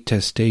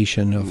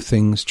detestation of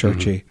things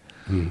churchy,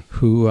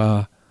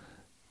 who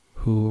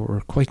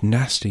were quite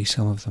nasty,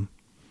 some of them.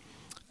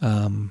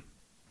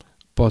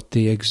 But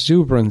the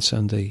exuberance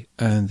and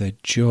the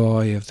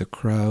joy of the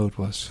crowd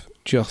was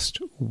just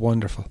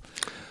wonderful.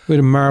 We had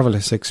a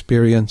marvelous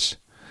experience,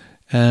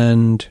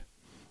 and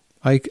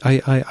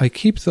I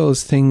keep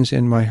those things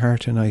in my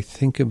heart, and I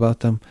think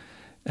about them,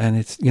 and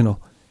it's,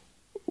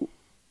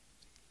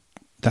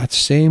 that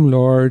same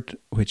Lord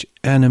which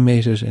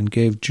animated and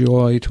gave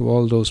joy to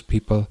all those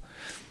people,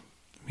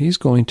 He's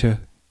going to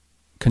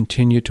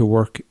continue to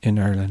work in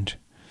Ireland.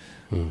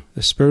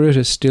 The Spirit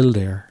is still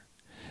there,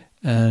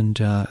 and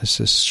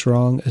it's as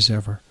strong as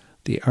ever.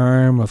 The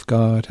arm of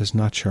God has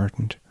not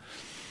shortened.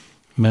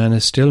 Man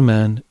is still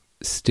man,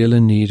 still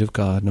in need of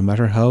God, no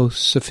matter how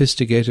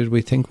sophisticated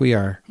we think we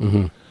are.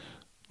 Mm-hmm.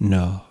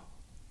 No,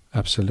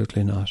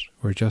 absolutely not.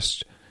 We're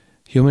just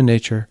human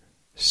nature,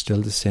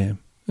 still the same,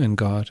 and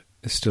God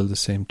is still the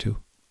same too.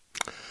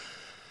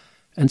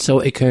 And so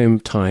it came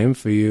time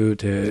for you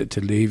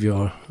to leave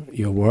your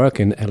work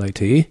in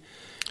LIT.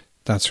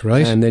 That's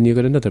right. And then you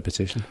got another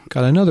position.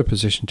 Got another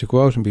position to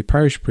go out and be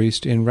parish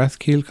priest in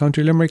Rathkeale,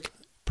 County Limerick.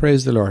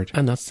 Praise the Lord.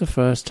 And that's the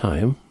first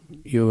time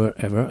you were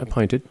ever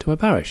appointed to a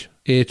parish.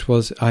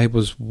 I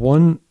was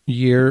 1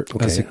 year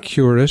as a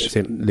curate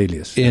St.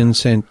 Lelius. in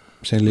St.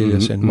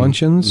 Lelius in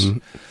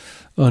Munchins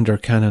under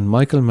Canon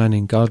Michael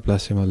Manning. God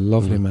bless him, a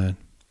lovely man.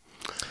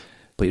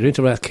 But you're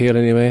into Rathkeale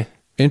anyway.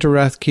 Into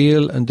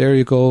Rathkeale, and there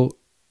you go,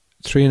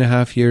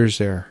 3.5 years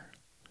there.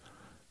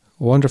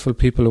 Wonderful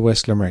people of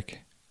West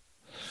Limerick.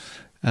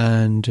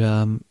 And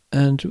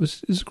it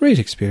was a great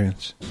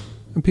experience.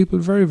 And people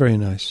very, very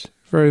nice.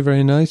 Very,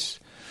 very nice.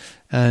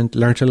 And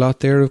learnt a lot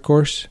there, of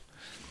course.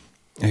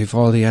 You've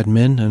all the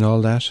admin and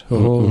all that.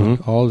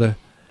 All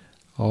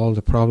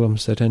the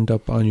problems that end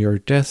up on your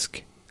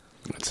desk.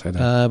 Let's say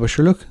that. But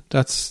sure, look,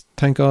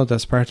 thank God,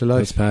 that's part of life.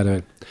 That's part of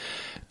it.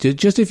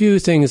 Just a few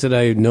things that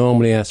I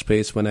normally ask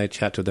priests when I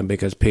chat to them,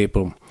 because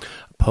people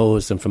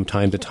pose them from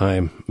time to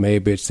time.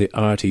 Maybe it's the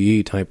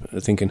RTE type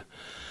of thinking.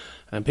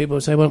 And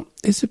people say, well,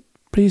 is it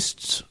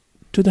priests,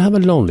 do they have a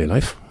lonely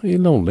life? Are you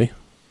lonely?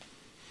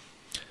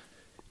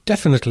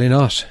 Definitely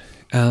not.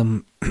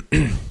 I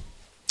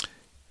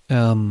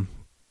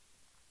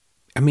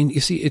mean,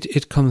 you see,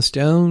 it comes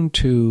down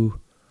to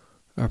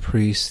a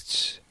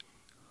priest's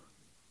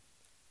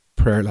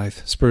prayer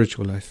life,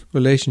 spiritual life,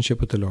 relationship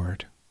with the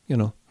Lord.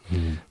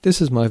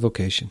 This is my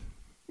vocation.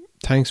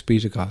 Thanks be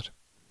to God.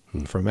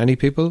 For many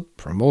people,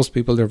 for most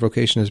people, their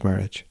vocation is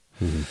marriage.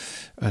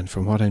 And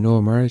from what I know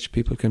of marriage,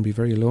 people can be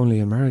very lonely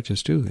in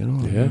marriages too.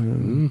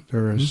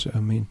 There is,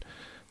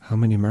 how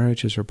many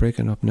marriages are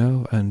breaking up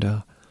now?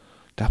 And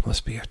that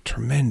must be a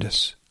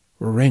tremendous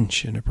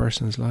wrench in a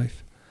person's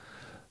life.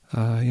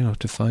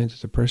 To find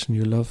that the person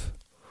you love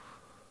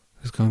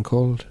has gone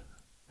cold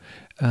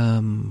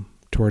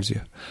towards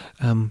you.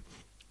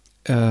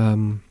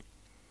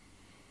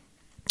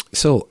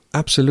 So,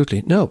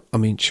 absolutely. No,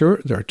 sure,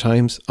 there are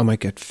times I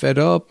might get fed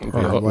up.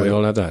 We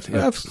all have that.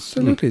 Yeah.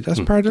 Absolutely, that's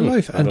part of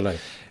life. Part of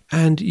life.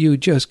 And you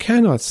just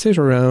cannot sit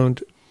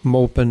around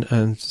moping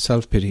and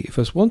self-pity. If it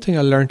was one thing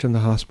I learnt in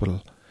the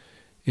hospital,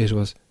 it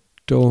was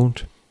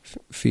don't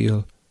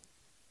feel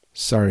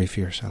sorry for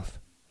yourself.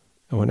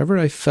 And whenever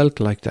I felt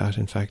like that,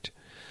 in fact,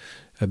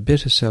 a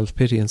bit of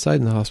self-pity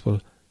inside in the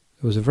hospital,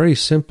 it was a very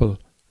simple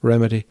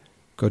remedy.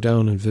 Go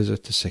down and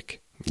visit the sick.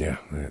 Yeah,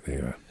 there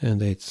you are. And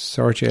they'd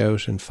sort you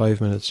out in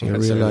 5 minutes, and you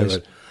realise...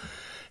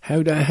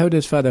 How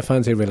does Father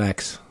Fancy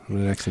relax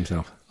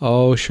himself?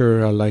 Oh,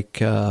 sure, I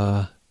like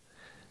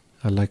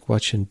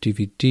watching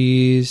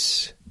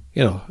DVDs,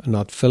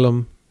 not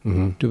film,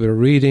 do a bit of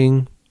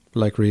reading,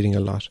 like reading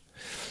a lot.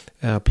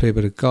 Play a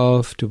bit of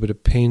golf, do a bit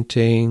of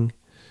painting,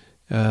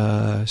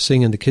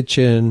 sing in the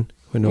kitchen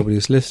when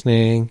nobody's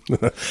listening.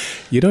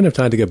 You don't have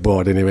time to get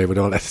bored anyway with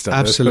all that stuff.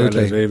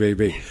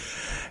 Absolutely.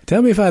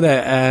 Tell me,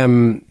 Father,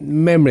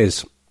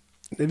 memories.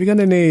 Have you got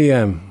any,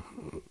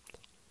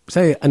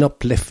 say, an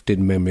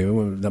uplifting memory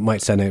that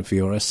might stand out for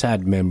you, or a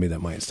sad memory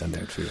that might stand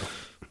out for you?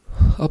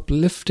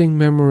 Uplifting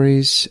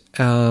memories.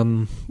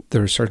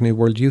 There's certainly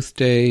World Youth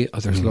Day.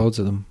 There's loads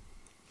of them.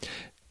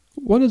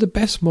 One of the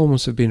best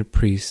moments of being a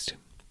priest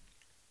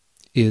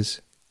is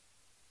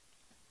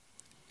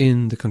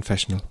in the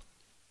confessional,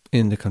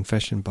 in the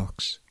confession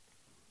box.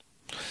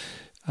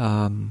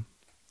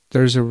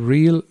 There's a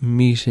real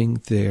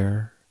meeting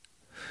there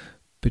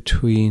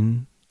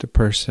between the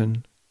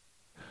person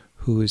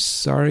who is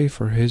sorry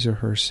for his or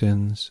her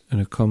sins and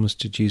who comes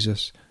to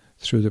Jesus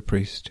through the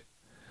priest.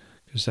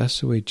 Because that's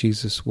the way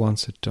Jesus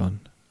wants it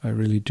done. I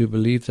really do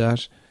believe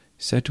that.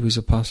 He said to his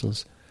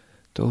apostles,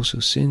 those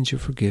whose sins you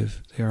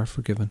forgive, they are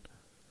forgiven.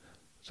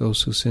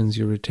 Those whose sins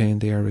you retain,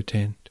 they are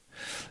retained.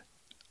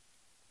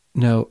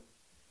 Now,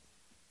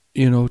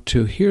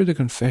 to hear the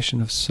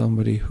confession of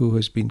somebody who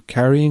has been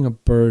carrying a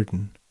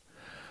burden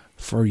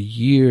for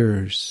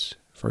years,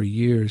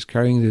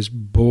 carrying this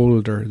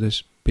boulder,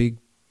 this big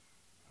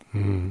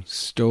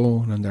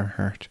stone on their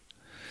heart.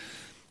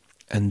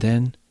 And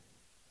then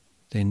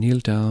they kneel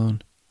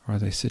down or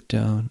they sit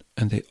down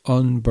and they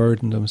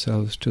unburden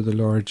themselves to the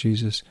Lord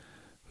Jesus,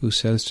 who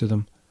says to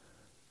them,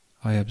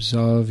 I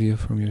absolve you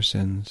from your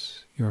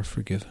sins, you are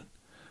forgiven.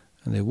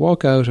 and they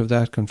walk out of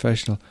that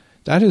confessional.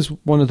 That is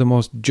one of the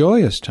most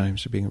joyous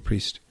times of being a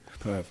priest.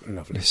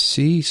 Lovely. To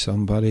see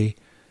somebody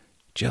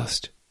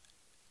just,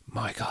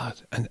 my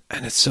God, and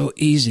it's so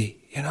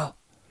easy, you know,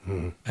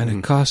 and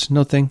it costs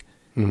nothing,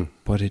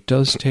 but it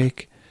does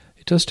take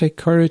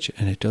courage,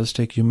 and it does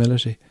take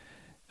humility.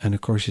 And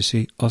of course, you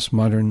see, us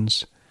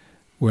moderns,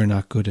 we're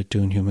not good at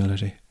doing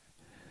humility.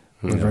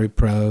 We're very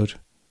proud.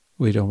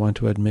 We don't want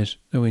to admit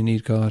that we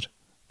need God,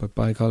 but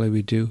by golly,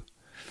 we do.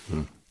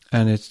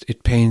 And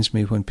it pains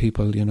me when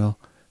people, you know,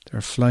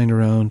 they're flying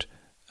around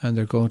and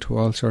they're going to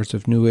all sorts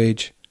of new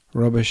age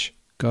rubbish,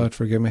 God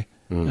forgive me,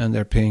 and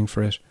they're paying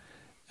for it.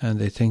 And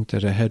they think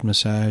that a head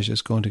massage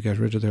is going to get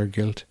rid of their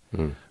guilt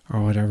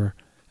or whatever.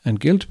 And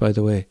guilt, by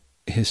the way,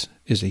 is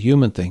a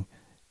human thing,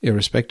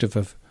 irrespective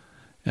of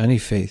any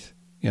faith,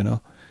 you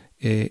know.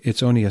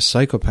 It's only a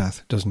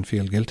psychopath doesn't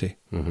feel guilty,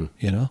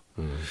 you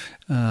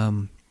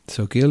know.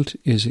 So guilt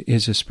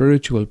is a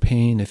spiritual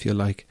pain, if you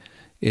like.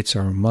 It's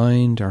our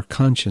mind, our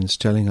conscience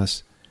telling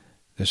us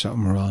there's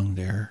something wrong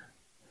there.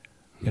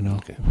 You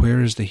know,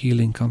 Where does the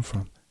healing come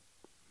from?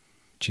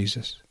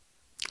 Jesus.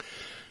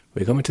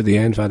 We're coming to the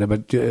end, Father,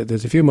 but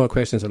there's a few more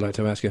questions I'd like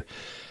to ask you.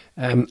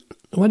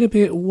 What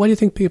do you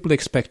think people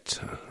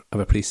expect of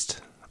a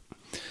priest?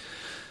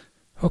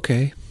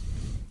 Okay.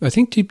 I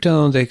think deep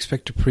down they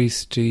expect a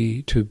priest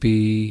to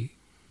be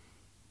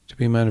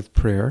a man of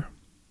prayer,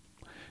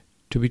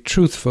 to be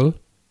truthful,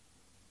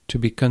 to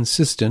be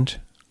consistent,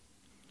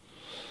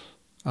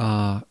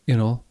 you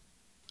know,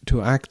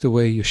 to act the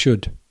way you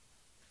should,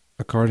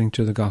 according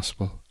to the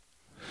gospel,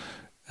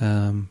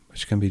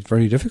 which can be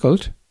very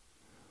difficult,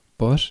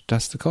 but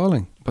that's the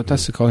calling. But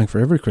that's the calling for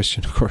every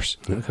Christian, of course.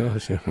 Of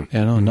course, yeah.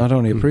 You know, not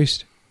only a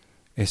priest.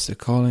 It's the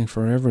calling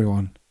for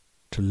everyone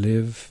to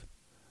live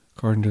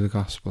according to the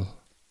gospel.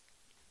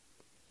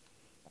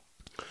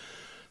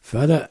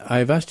 Father,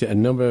 I've asked you a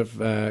number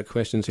of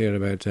questions here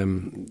about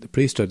the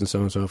priesthood and so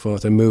on and so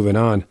forth, and moving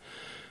on.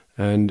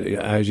 And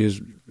as you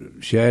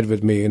shared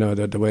with me, you know,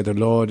 that the way the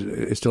Lord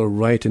is still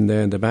writing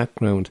there in the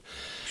background.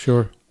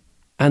 Sure.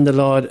 And the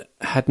Lord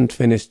hadn't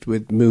finished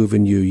with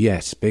moving you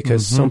yet,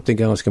 because something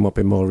else came up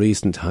in more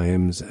recent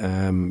times.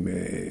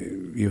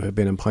 You have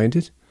been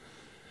appointed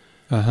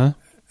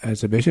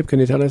as a bishop. Can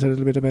you tell us a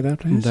little bit about that,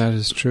 please? That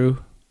is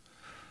true.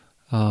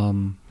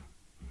 On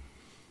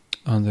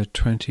the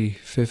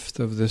 25th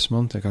of this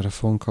month, I got a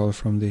phone call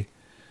from the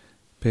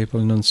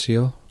papal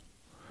nuncio,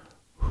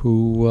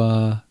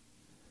 who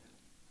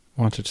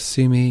wanted to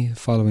see me. The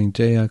following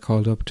day, I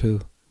called up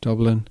to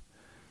Dublin,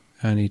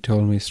 and he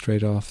told me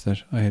straight off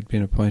that I had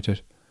been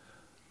appointed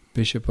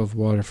Bishop of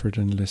Waterford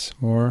and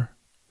Lismore.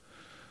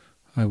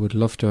 I would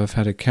love to have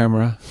had a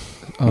camera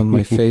on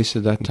my face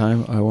at that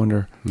time. I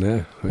wonder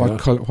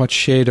what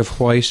shade of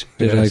white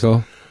did I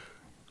go?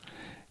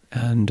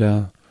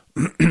 And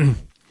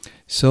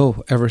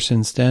so ever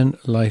since then,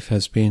 life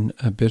has been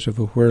a bit of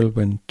a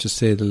whirlwind, to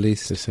say the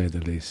least. To say the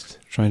least.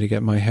 Trying to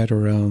get my head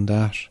around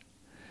that.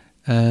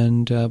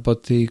 And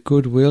but the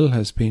goodwill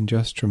has been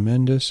just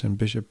tremendous, and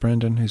Bishop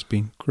Brendan has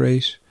been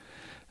great,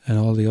 and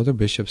all the other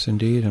bishops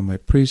indeed, and my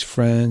priest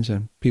friends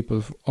and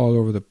people all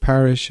over the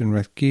parish and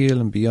Rathgiel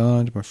and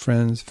beyond, my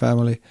friends,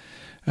 family,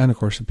 and of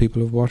course the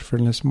people of Waterford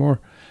and Lismore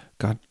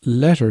got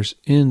letters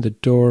in the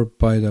door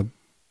by the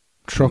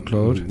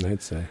truckload.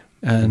 I'd say.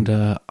 And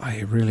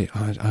I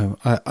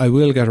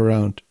will get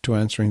around to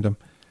answering them.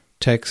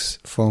 Texts,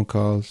 phone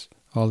calls,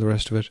 all the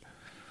rest of it.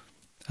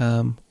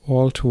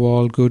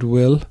 All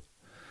goodwill.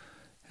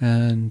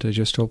 And I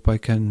just hope I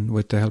can,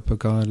 with the help of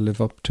God,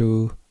 live up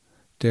to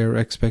their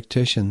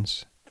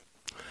expectations.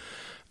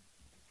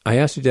 I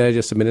asked you there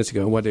just a minute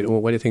ago, what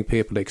do you think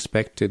people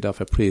expected of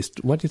a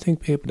priest? What do you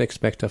think people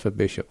expect of a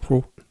bishop?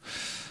 Oh,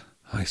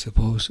 I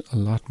suppose a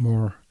lot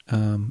more,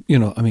 you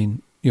know, I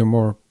mean, your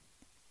more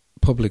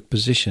public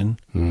position,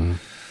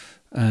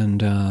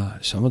 and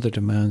some of the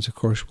demands, of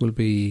course, will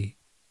be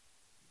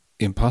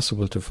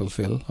impossible to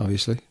fulfill,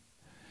 obviously.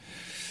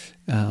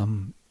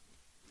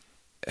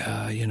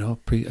 You know,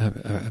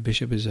 a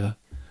bishop is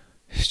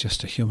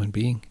just a human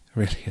being,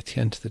 really, at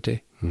the end of the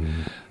day.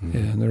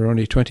 And there are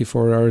only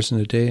 24 hours in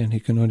a day, and he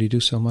can only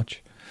do so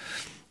much.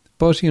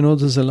 But, you know,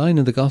 there's a line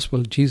in the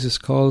gospel, Jesus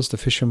calls the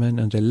fishermen,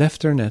 and they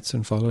left their nets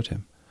and followed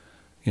him.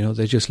 You know,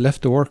 they just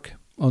left the work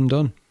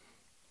undone.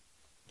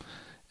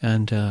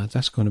 And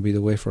that's going to be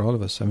the way for all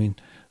of us. I mean,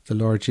 the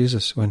Lord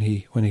Jesus, when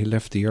he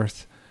left the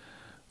earth,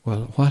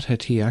 well, what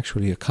had he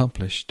actually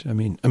accomplished? I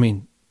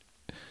mean,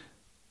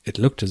 it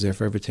looked as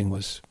if everything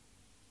was,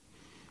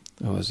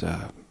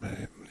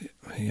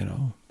 you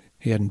know,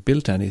 he hadn't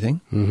built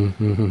anything.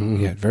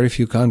 He had very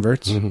few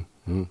converts. He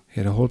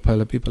had a whole pile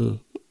of people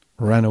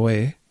ran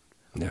away.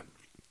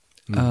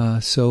 Yeah.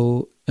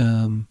 So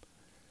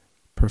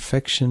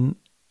perfection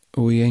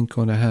we ain't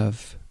going to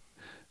have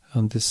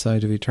on this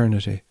side of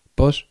eternity.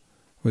 But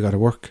we got to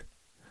work.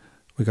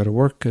 We got to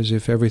work as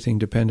if everything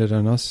depended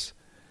on us,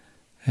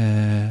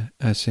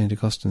 as St.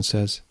 Augustine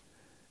says.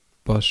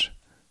 But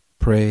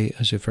pray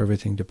as if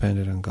everything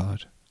depended on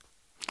God.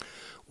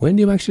 When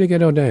do you actually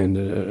get ordained,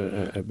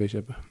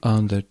 Bishop?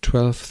 On the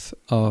 12th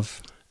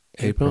of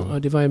April. Or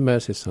Divine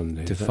Mercy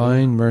Sunday?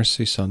 Divine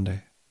Mercy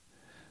Sunday.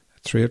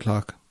 At 3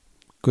 o'clock.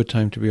 Good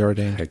time to be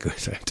ordained. Good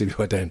time to be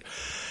ordained.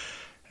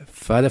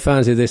 Father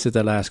Fancy, this is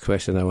the last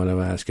question I want to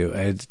ask you.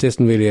 It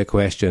isn't really a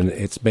question.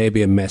 It's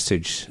maybe a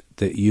message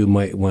that you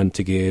might want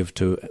to give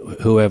to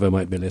whoever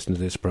might be listening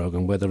to this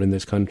program, whether in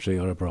this country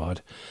or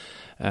abroad.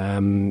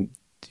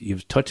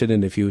 You've touched it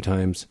in a few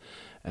times,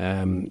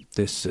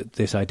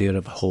 this idea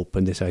of hope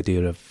and this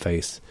idea of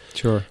faith.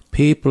 Sure.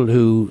 People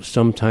who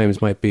sometimes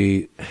might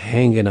be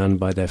hanging on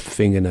by their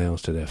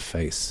fingernails to their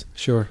faith.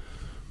 Sure.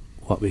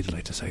 What would you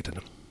like to say to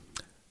them?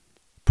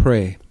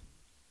 Pray.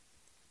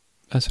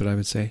 That's what I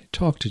would say.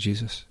 Talk to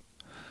Jesus.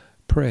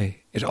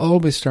 Pray. It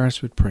always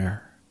starts with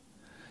prayer.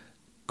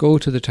 Go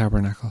to the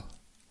tabernacle.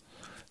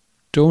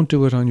 Don't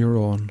do it on your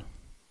own.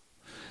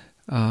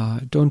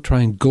 Don't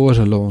try and go it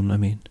alone, I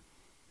mean.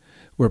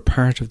 We're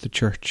part of the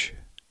church.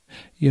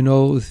 You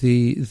know,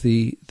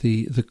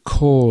 the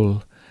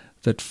coal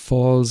that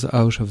falls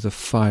out of the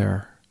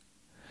fire,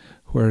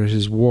 where it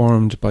is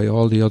warmed by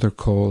all the other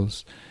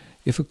coals,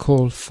 if a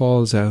coal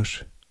falls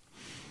out,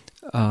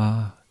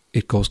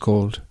 it goes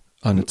cold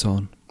on its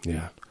own.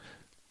 Yeah.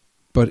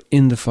 But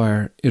in the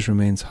fire, it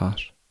remains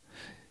hot.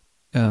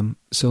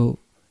 So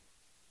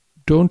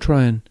don't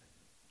try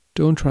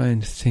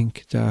and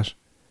think that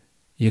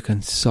you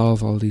can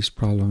solve all these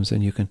problems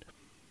and you can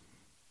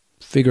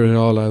figure it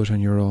all out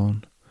on your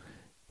own.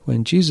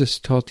 When Jesus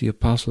taught the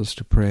apostles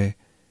to pray,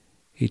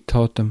 he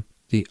taught them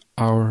the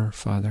Our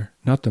Father,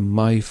 not the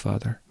My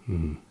Father.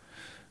 Mm.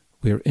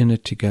 We're in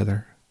it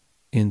together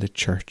in the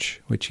church,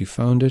 which he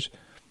founded.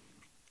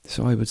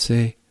 So I would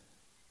say,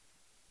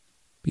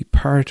 be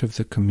part of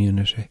the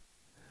community.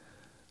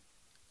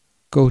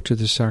 Go to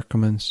the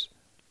sacraments,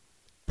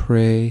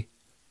 pray,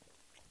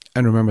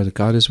 and remember that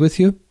God is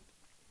with you,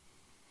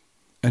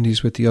 and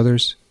he's with the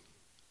others.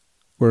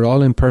 We're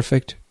all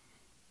imperfect.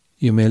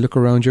 You may look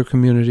around your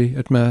community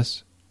at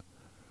Mass,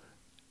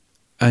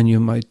 and you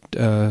might,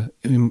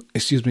 you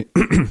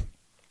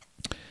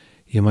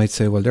might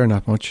say, well, they're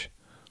not much.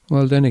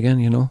 Well, then again,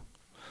 you know,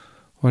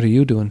 what are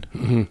you doing?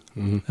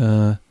 Mm-hmm.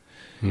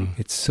 Mm-hmm.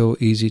 It's so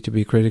easy to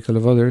be critical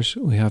of others.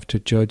 We have to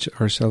judge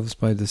ourselves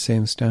by the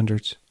same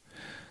standards.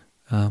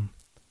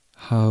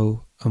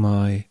 How am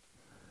I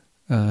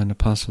an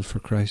apostle for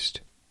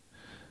Christ?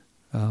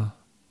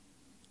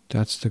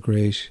 That's the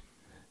great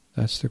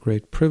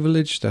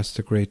privilege, that's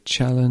the great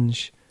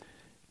challenge,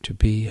 to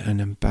be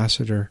an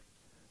ambassador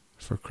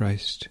for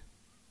Christ.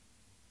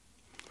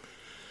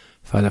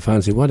 Father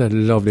Fancy, what a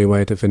lovely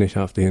way to finish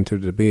off the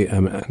interview, to be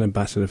an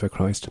ambassador for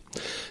Christ.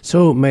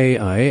 So may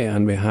I,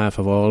 on behalf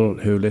of all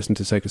who listen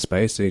to Sacred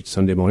Space each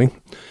Sunday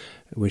morning,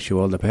 wish you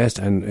all the best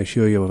and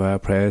assure you of our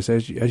prayers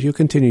as you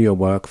continue your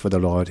work for the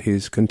Lord.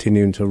 He's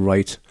continuing to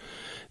write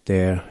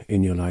there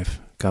in your life.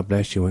 God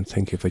bless you and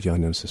thank you for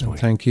joining us this morning.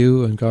 Thank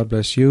you, and God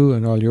bless you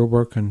and all your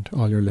work and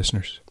all your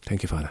listeners.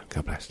 Thank you, Father.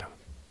 God bless them.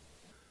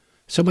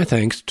 So my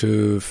thanks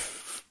to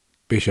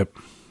Bishop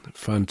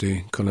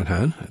Fancy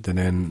Cullenhan, the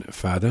then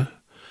Father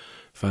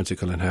Fancy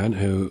Cullenhan,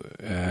 who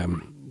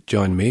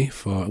joined me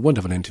for a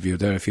wonderful interview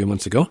there a few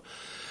months ago.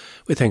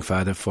 We thank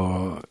Father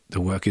for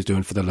the work he's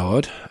doing for the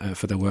Lord,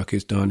 for the work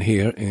he's done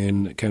here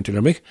in County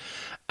Limerick,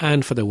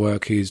 and for the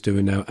work he's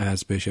doing now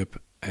as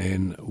Bishop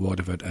in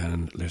Waterford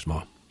and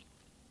Lismore.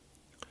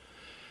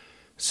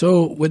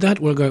 So with that,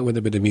 we'll go out with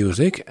a bit of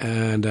music,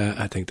 and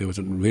I think there was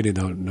really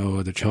no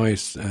other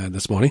choice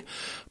this morning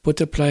but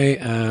to play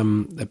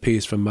a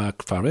piece from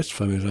Mark Forrest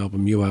from his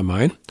album You Are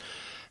Mine,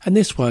 and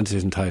this one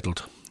is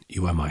entitled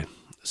You Are Mine.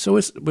 So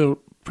we'll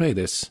pray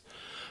this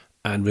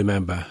and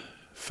remember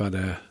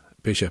Father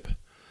Bishop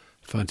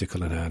Fancy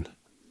Cullenhan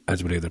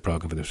as we leave the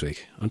programme for this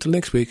week. Until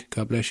next week,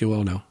 God bless you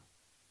all now.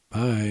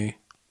 Bye.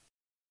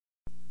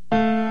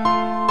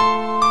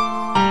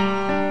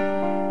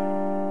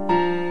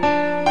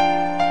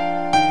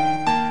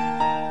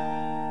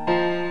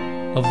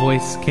 A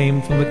voice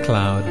came from the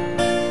cloud.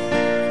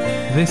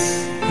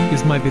 This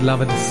is my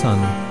beloved Son,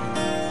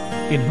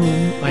 in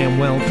whom I am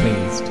well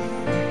pleased.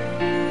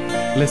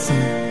 Listen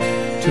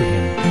to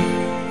him.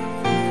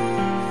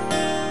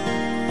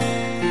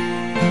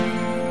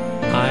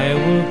 I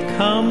will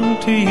come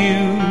to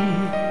you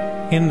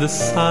in the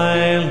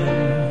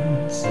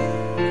silence.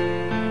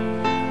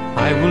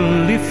 I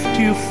will lift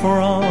you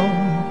from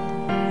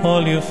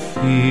all your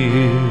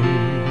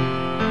fear.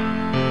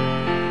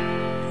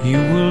 You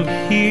will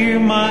hear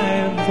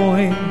my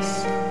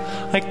voice.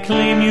 I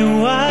claim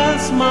you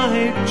as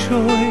my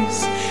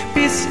choice.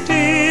 Be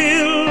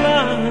still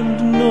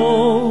and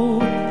know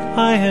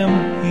I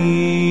am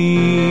here.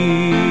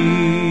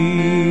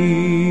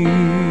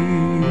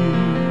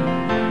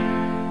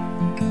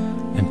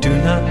 And do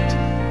not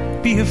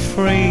be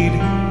afraid,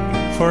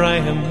 for I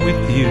am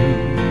with you.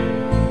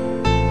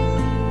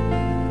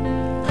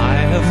 I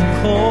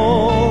have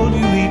called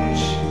you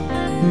each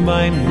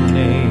by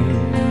name.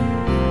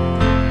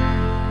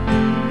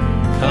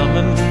 Come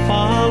and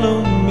follow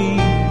me,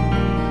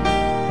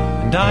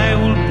 and I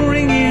will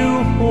bring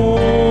you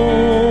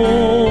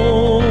home.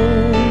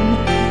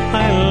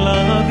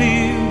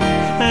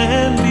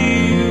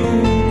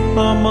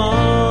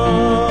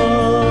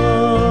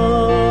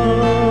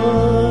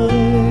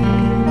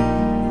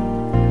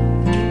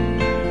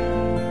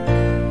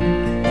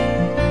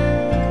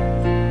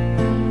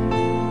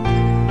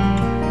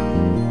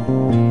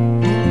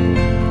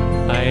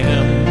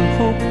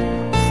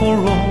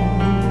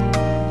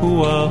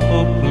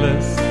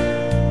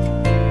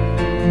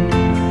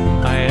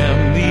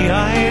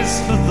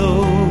 place for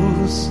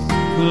those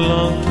who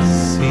long to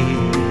see.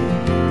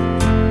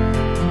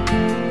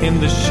 In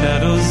the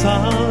shadows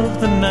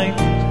of the night,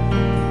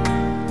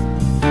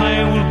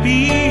 I will be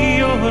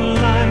your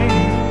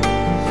light.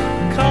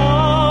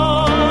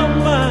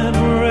 Come and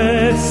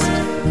rest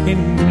in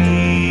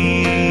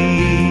me.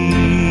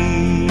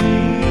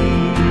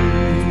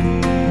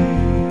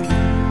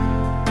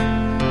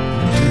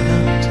 Do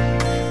not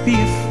be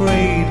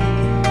afraid,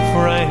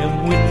 for I am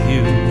with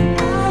you.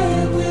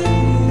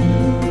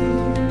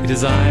 It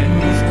is I who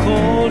have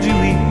called you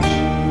each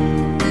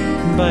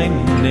by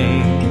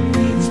name.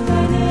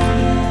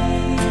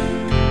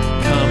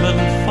 Come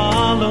and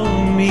follow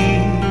me,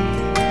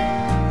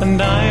 and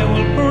I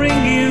will bring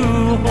you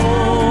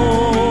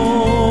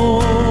home.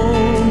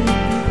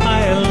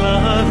 I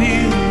love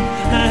you,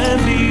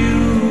 and you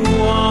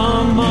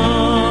are mine.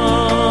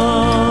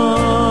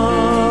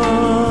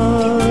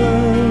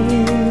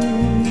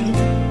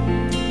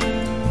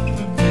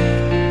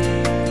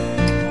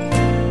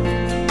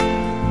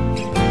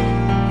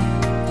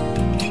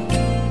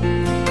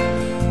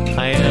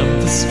 I am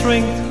the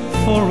strength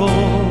for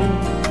all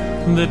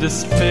the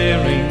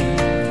despairing,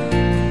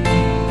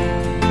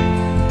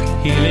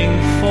 healing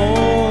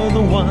for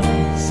the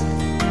ones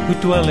who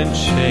dwell in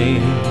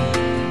shame.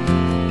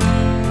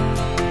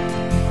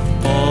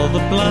 All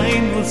the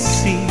blind will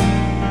see,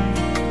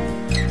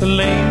 the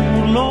lame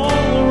will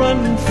all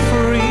run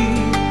free,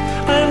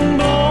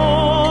 and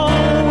all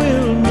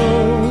will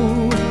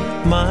know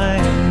my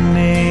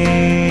name.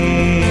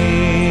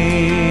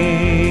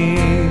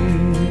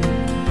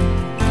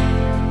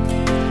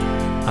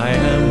 I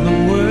am the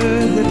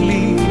word that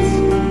leads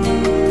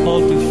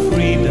all to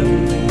freedom.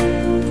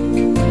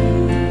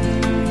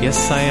 Yes,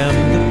 I am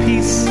the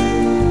peace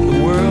the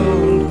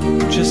world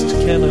just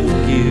cannot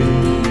give.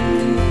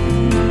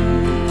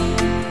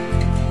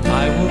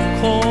 I will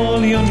call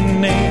your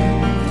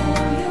name,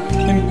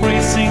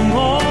 embracing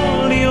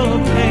all your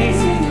pain.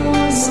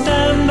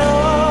 Stand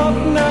up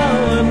now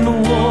and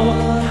walk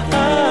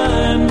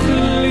and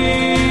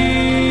live.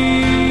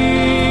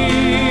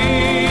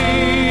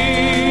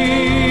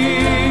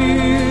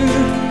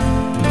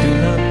 Do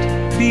not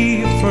be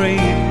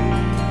afraid,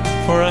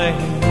 for I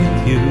am with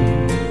you.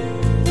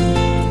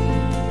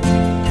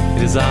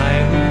 It is I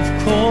who have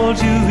called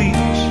you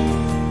each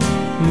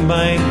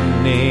by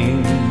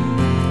name.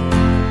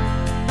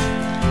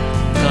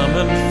 Come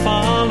and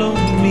follow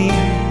me,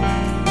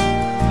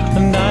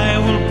 and I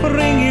will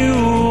bring you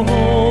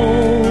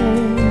home.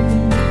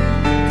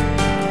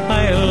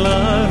 I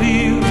love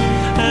you,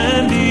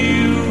 and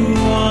you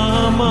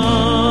are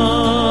mine.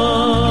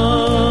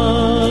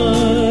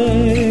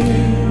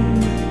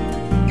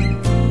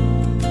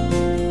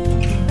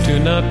 Do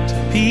not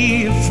be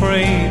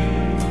afraid,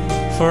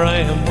 for I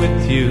am with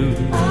you.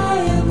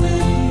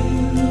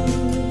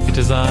 It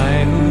is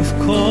I who have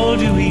called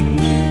you each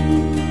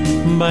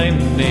by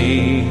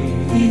name.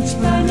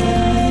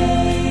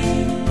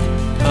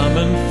 Come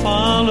and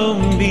follow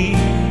me,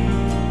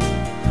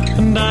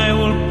 and I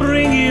will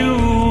bring you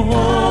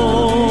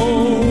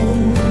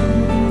home.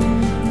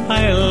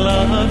 I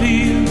love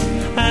you,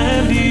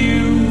 and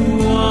you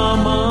are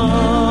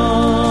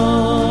mine.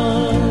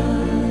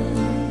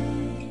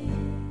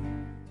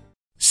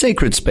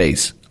 Sacred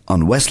Space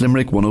on West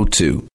Limerick 102.